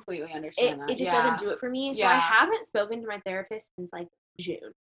 I completely understand that. It just doesn't do it for me. So I haven't spoken to my therapist since like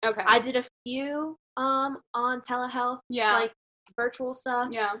June. Okay. I did a few on telehealth, like virtual stuff.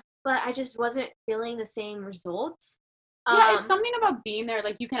 Yeah. But I just wasn't feeling the same results. Yeah, it's something about being there.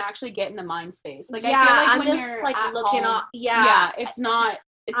 Like you can actually get in the mind space. Like I feel like I'm when just you're like at looking home, off. Yeah, it's not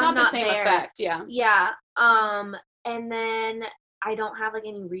the same effect. Yeah. Yeah. And then I don't have like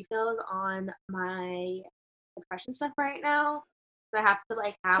any refills on my depression stuff right now. So I have to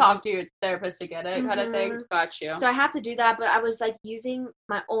like talk to your therapist to get it, kind of thing. Got you. So I have to do that, but I was like using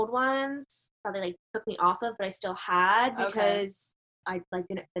my old ones that they like took me off of, but I still had because I like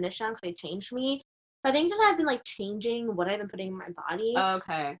didn't finish them because they changed me. So I think just I've been like changing what I've been putting in my body.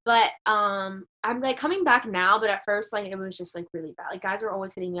 Okay. But I'm like coming back now, but at first like it was just like really bad. Like guys were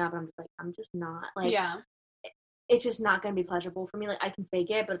always hitting me up, and I'm just like I'm just not like it's just not going to be pleasurable for me. Like I can fake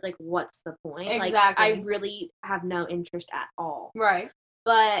it, but it's like what's the point? Exactly. Like I really have no interest at all. Right.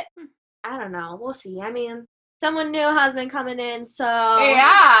 But I don't know. We'll see. I mean, someone new has been coming in, so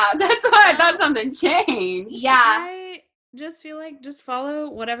yeah, that's why I thought something changed. Yeah. I just feel like just follow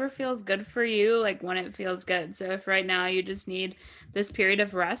whatever feels good for you, like when it feels good. So if right now you just need this period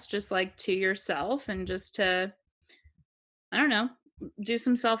of rest, just like to yourself and just to, I don't know, do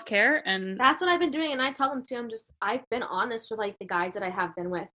some self-care. And that's what I've been doing. And I tell them too, I've been honest with like the guys that I have been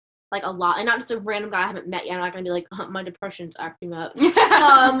with. like a lot, and not just a random guy I haven't met yet. I'm not gonna be like, my depression's acting up.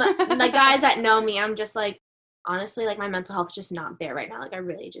 The guys that know me, I'm just like, honestly, like my mental health is just not there right now. Like I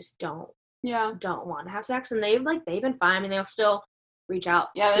really just don't want to have sex, and they've been fine. I mean, they'll still reach out.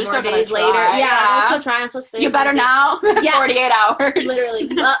 Yeah, they're more days later. Yeah, they'll still try and still say you better now. Yeah. 48 hours.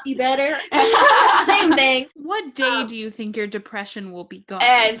 Literally. You better. Same thing. What day do you think your depression will be gone?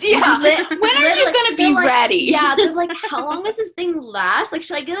 And when are you gonna be ready? Yeah, they're like, how long does this thing last? Like,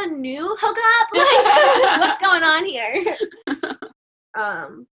 should I get a new hookup? Like, what's going on here?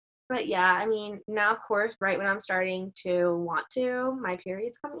 But yeah, I mean, now of course, right when I'm starting to want to, my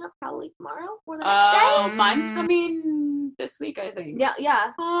period's coming up probably tomorrow or the next day. Oh, mine's coming this week, I think.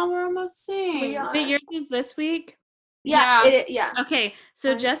 Yeah. Oh, we're almost seeing. Wait, yours is this week? Yeah. Okay,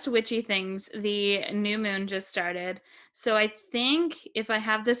 so just witchy things. The new moon just started. So I think if I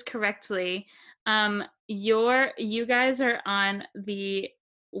have this correctly, you guys are on the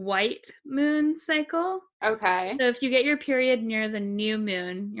white moon cycle. Okay. So if you get your period near the new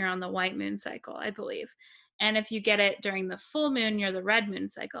moon, you're on the white moon cycle, I believe. And if you get it during the full moon, you're the red moon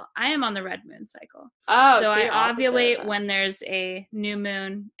cycle. I am on the red moon cycle. Oh, so I ovulate when there's a new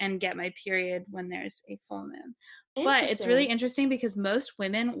moon and get my period when there's a full moon. But it's really interesting because most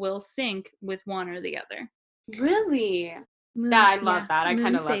women will sync with one or the other. Really? Yeah, I love that. I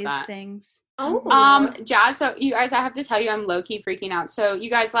kind of love that. Things. Oh. Jazz, so you guys, I have to tell you, I'm low-key freaking out. So you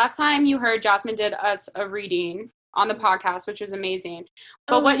guys, last time you heard Jasmine did us a reading on the podcast, which was amazing.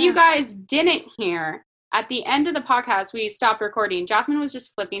 But you guys didn't hear, at the end of the podcast, we stopped recording. Jasmine was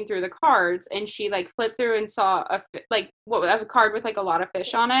just flipping through the cards, and she flipped through and saw a card with a lot of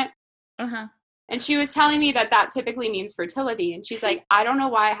fish on it. Uh-huh. And she was telling me that typically means fertility. And she's like, I don't know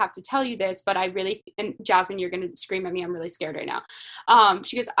why I have to tell you this, but I really, and Jasmine, you're going to scream at me. I'm really scared right now.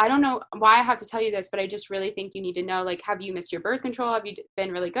 She goes, I don't know why I have to tell you this, but I just really think you need to know, have you missed your birth control? Have you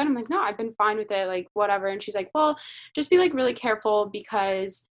been really good? I'm like, no, I've been fine with it, whatever. And she's like, well, just be really careful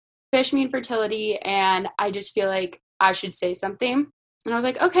because fish mean fertility. And I just feel like I should say something. And I was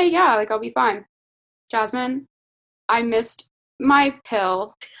like, okay, yeah, I'll be fine. Jasmine, I missed my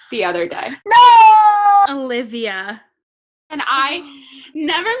pill the other day. No! Olivia. And I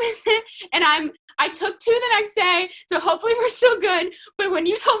never miss it. And I took 2 the next day, so hopefully we're still good. But when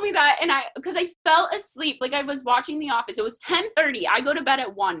you told me that, and because I fell asleep, I was watching The Office. It was 10:30. I go to bed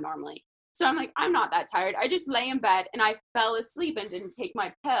at 1 normally. So I'm like, I'm not that tired. I just lay in bed, and I fell asleep and didn't take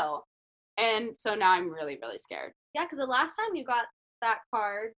my pill. And so now I'm really, really scared. Yeah, because the last time you got that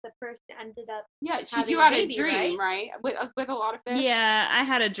card, the person ended up you had a dream, right? With a lot of fish. Yeah, I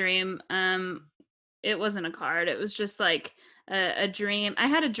had a dream. It wasn't a card. It was just a dream. I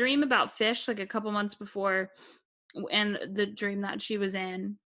had a dream about fish a couple months before, and the dream that she was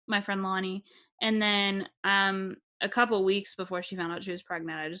in, my friend Lonnie. And then a couple weeks before she found out she was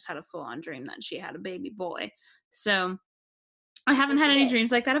pregnant, I just had a full-on dream that she had a baby boy. So I haven't had any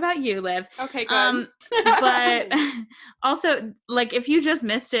dreams like that about you, Liv. Okay, good. But also, if you just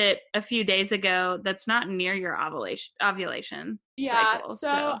missed it a few days ago, that's not near your ovulation cycle.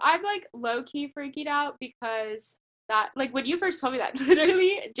 So I'm low-key freaking out because that, when you first told me that,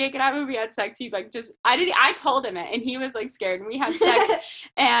 literally, Jake and I, when we had sex, he I told him it, and he was scared, and we had sex,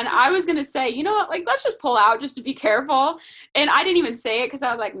 and I was gonna say, you know what, let's just pull out just to be careful, and I didn't even say it because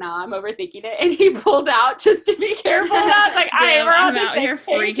I was like, nah, I'm overthinking it, and he pulled out just to be careful. And I was like, damn, we're on I'm the out same here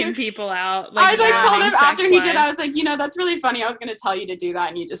page. Freaking people out. I told him after he did, I was like, that's really funny. I was gonna tell you to do that,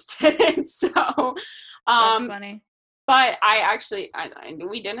 and you just didn't. So, that's funny. But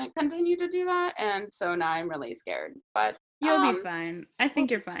we didn't continue to do that, and so now I'm really scared. But you'll be fine. I think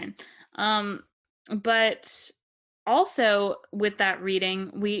you're fine. But also with that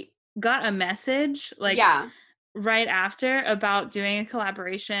reading, we got a message right after about doing a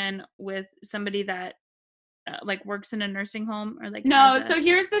collaboration with somebody that works in a nursing home or no. So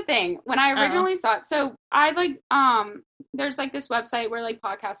here's the thing. When I originally saw it, so I there's this website where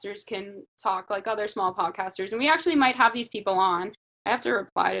podcasters can talk, other small podcasters, and we actually might have these people on. I have to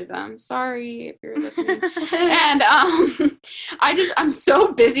reply to them. Sorry if you're listening. And I'm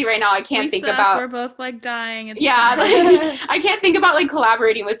so busy right now. I can't think about. We're both dying. It's I can't think about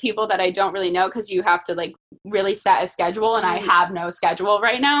collaborating with people that I don't really know, because you have to really set a schedule, and I have no schedule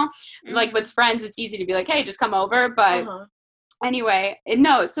right now. With friends, it's easy to be hey, just come over, but. Anyway,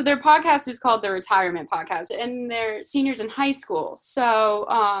 no, so their podcast is called the Retirement Podcast, and they're seniors in high school. So,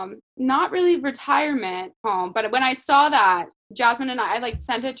 not really retirement home, but when I saw that, Jasmine and I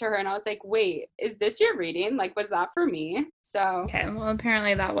sent it to her, and I was like, wait, is this your reading? Was that for me? So. Okay, well,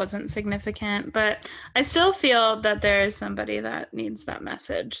 apparently that wasn't significant, but I still feel that there is somebody that needs that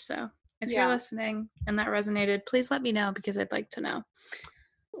message. So if you're listening and that resonated, please let me know, because I'd like to know.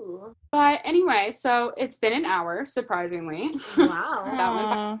 Ooh. But anyway, so it's been an hour, surprisingly. Wow. That went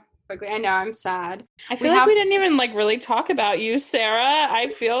by quickly. I know, I'm sad. I feel like we didn't even like really talk about you, Sarah. I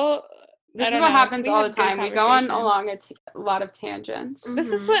feel this is what happens all the time. We go on along a lot of tangents.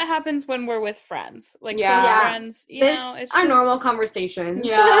 This is what happens when we're with friends, like close friends. You know, it's our just normal conversations.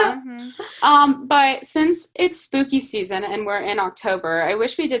 Yeah. But since it's spooky season and we're in October, I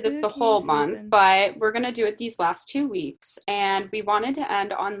wish we did this the whole month, but we're gonna do it these last 2 weeks, and we wanted to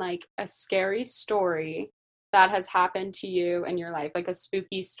end on like a scary story that has happened to you in your life, like a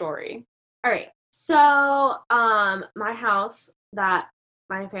spooky story. All right. So, my house that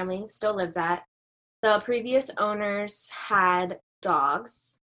my family still lives at, the previous owners had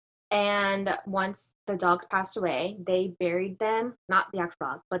dogs, and once the dogs passed away, they buried them, not the actual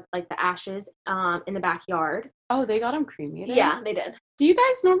dog, but like the ashes, in the backyard. Oh, they got them cremated? Yeah, they did. Do you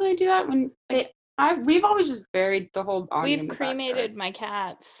guys normally do that when we've always just buried the whole body? We've cremated my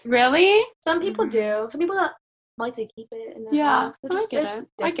cats. Really? Some people do. Some people like to keep it in their house.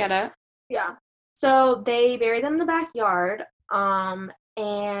 I get it. Yeah. So they buried them in the backyard.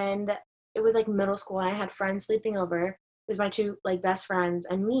 And it was like middle school, and I had friends sleeping over. It was my two like best friends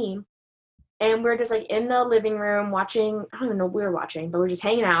and me. And we're just like in the living room watching, I don't even know what we were watching, but we're just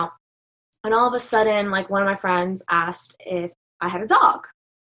hanging out. And all of a sudden, like one of my friends asked if I had a dog.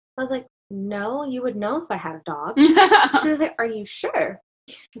 I was like, no, you would know if I had a dog. She was like, are you sure?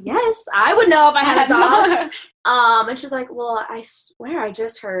 Yes, I would know if I had a dog. And she's like, well, I swear I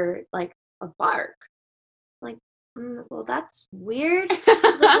just heard like a bark. Like, well, that's weird.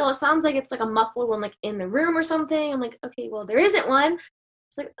 She's like, well, it sounds like it's like a muffled one, like in the room or something. I'm like, okay, well, there isn't one.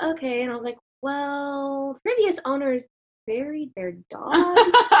 She's like, okay. And I was like, well, previous owners buried their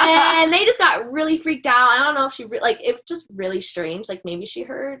dogs, and they just got really freaked out. I don't know if she it was just really strange. Like maybe she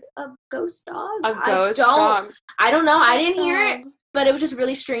heard a ghost dog. Dog. I don't know. I didn't hear it, but it was just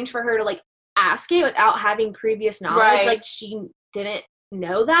really strange for her to like ask it without having previous knowledge. Right. Like she didn't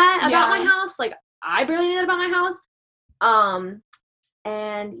know that about my house. Like I barely knew that about my house.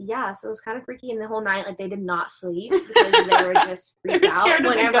 And yeah, so it was kind of freaky, and the whole night, like, they did not sleep because they were just freaked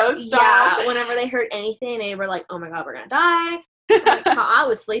out. Whenever they heard anything, they were like, oh my god, we're gonna die. Like, I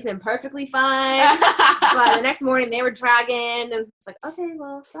was sleeping perfectly fine. But the next morning, they were dragging, and it's like, okay,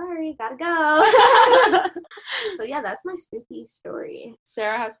 well, sorry, gotta go. So yeah, that's my spooky story.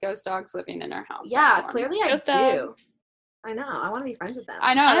 Sarah has ghost dogs living in her house. Yeah, clearly I do. I know. I want to be friends with them.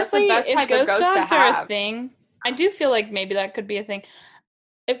 I know. Honestly, that's the best type of ghost dogs to have. Are a thing, I do feel like maybe that could be a thing.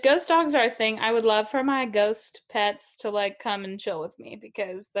 If ghost dogs are a thing, I would love for my ghost pets to like come and chill with me,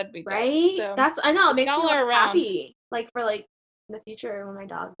 because that'd be dope. Right. So I know, it makes me happy. Like for like in the future when my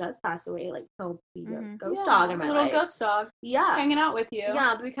dog does pass away, like he'll be a ghost dog in my life. Little ghost dog. Yeah. Hanging out with you.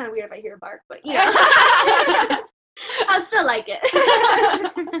 Yeah, it'd be kind of weird if I hear a bark, but you know. I'd still like it.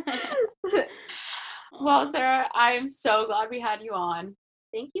 Well, Sarah, I am so glad we had you on.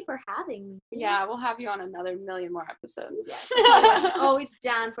 Thank you for having me. Yeah, we'll have you on another million more episodes. Yes, always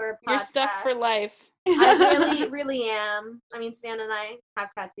down for a podcast. You're stuck for life. I really, really am. I mean, Savannah and I have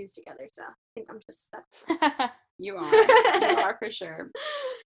tattoos together, so I think I'm just stuck. You are for sure.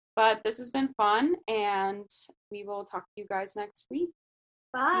 But this has been fun, and we will talk to you guys next week.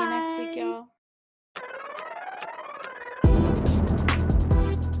 Bye. See you next week, y'all.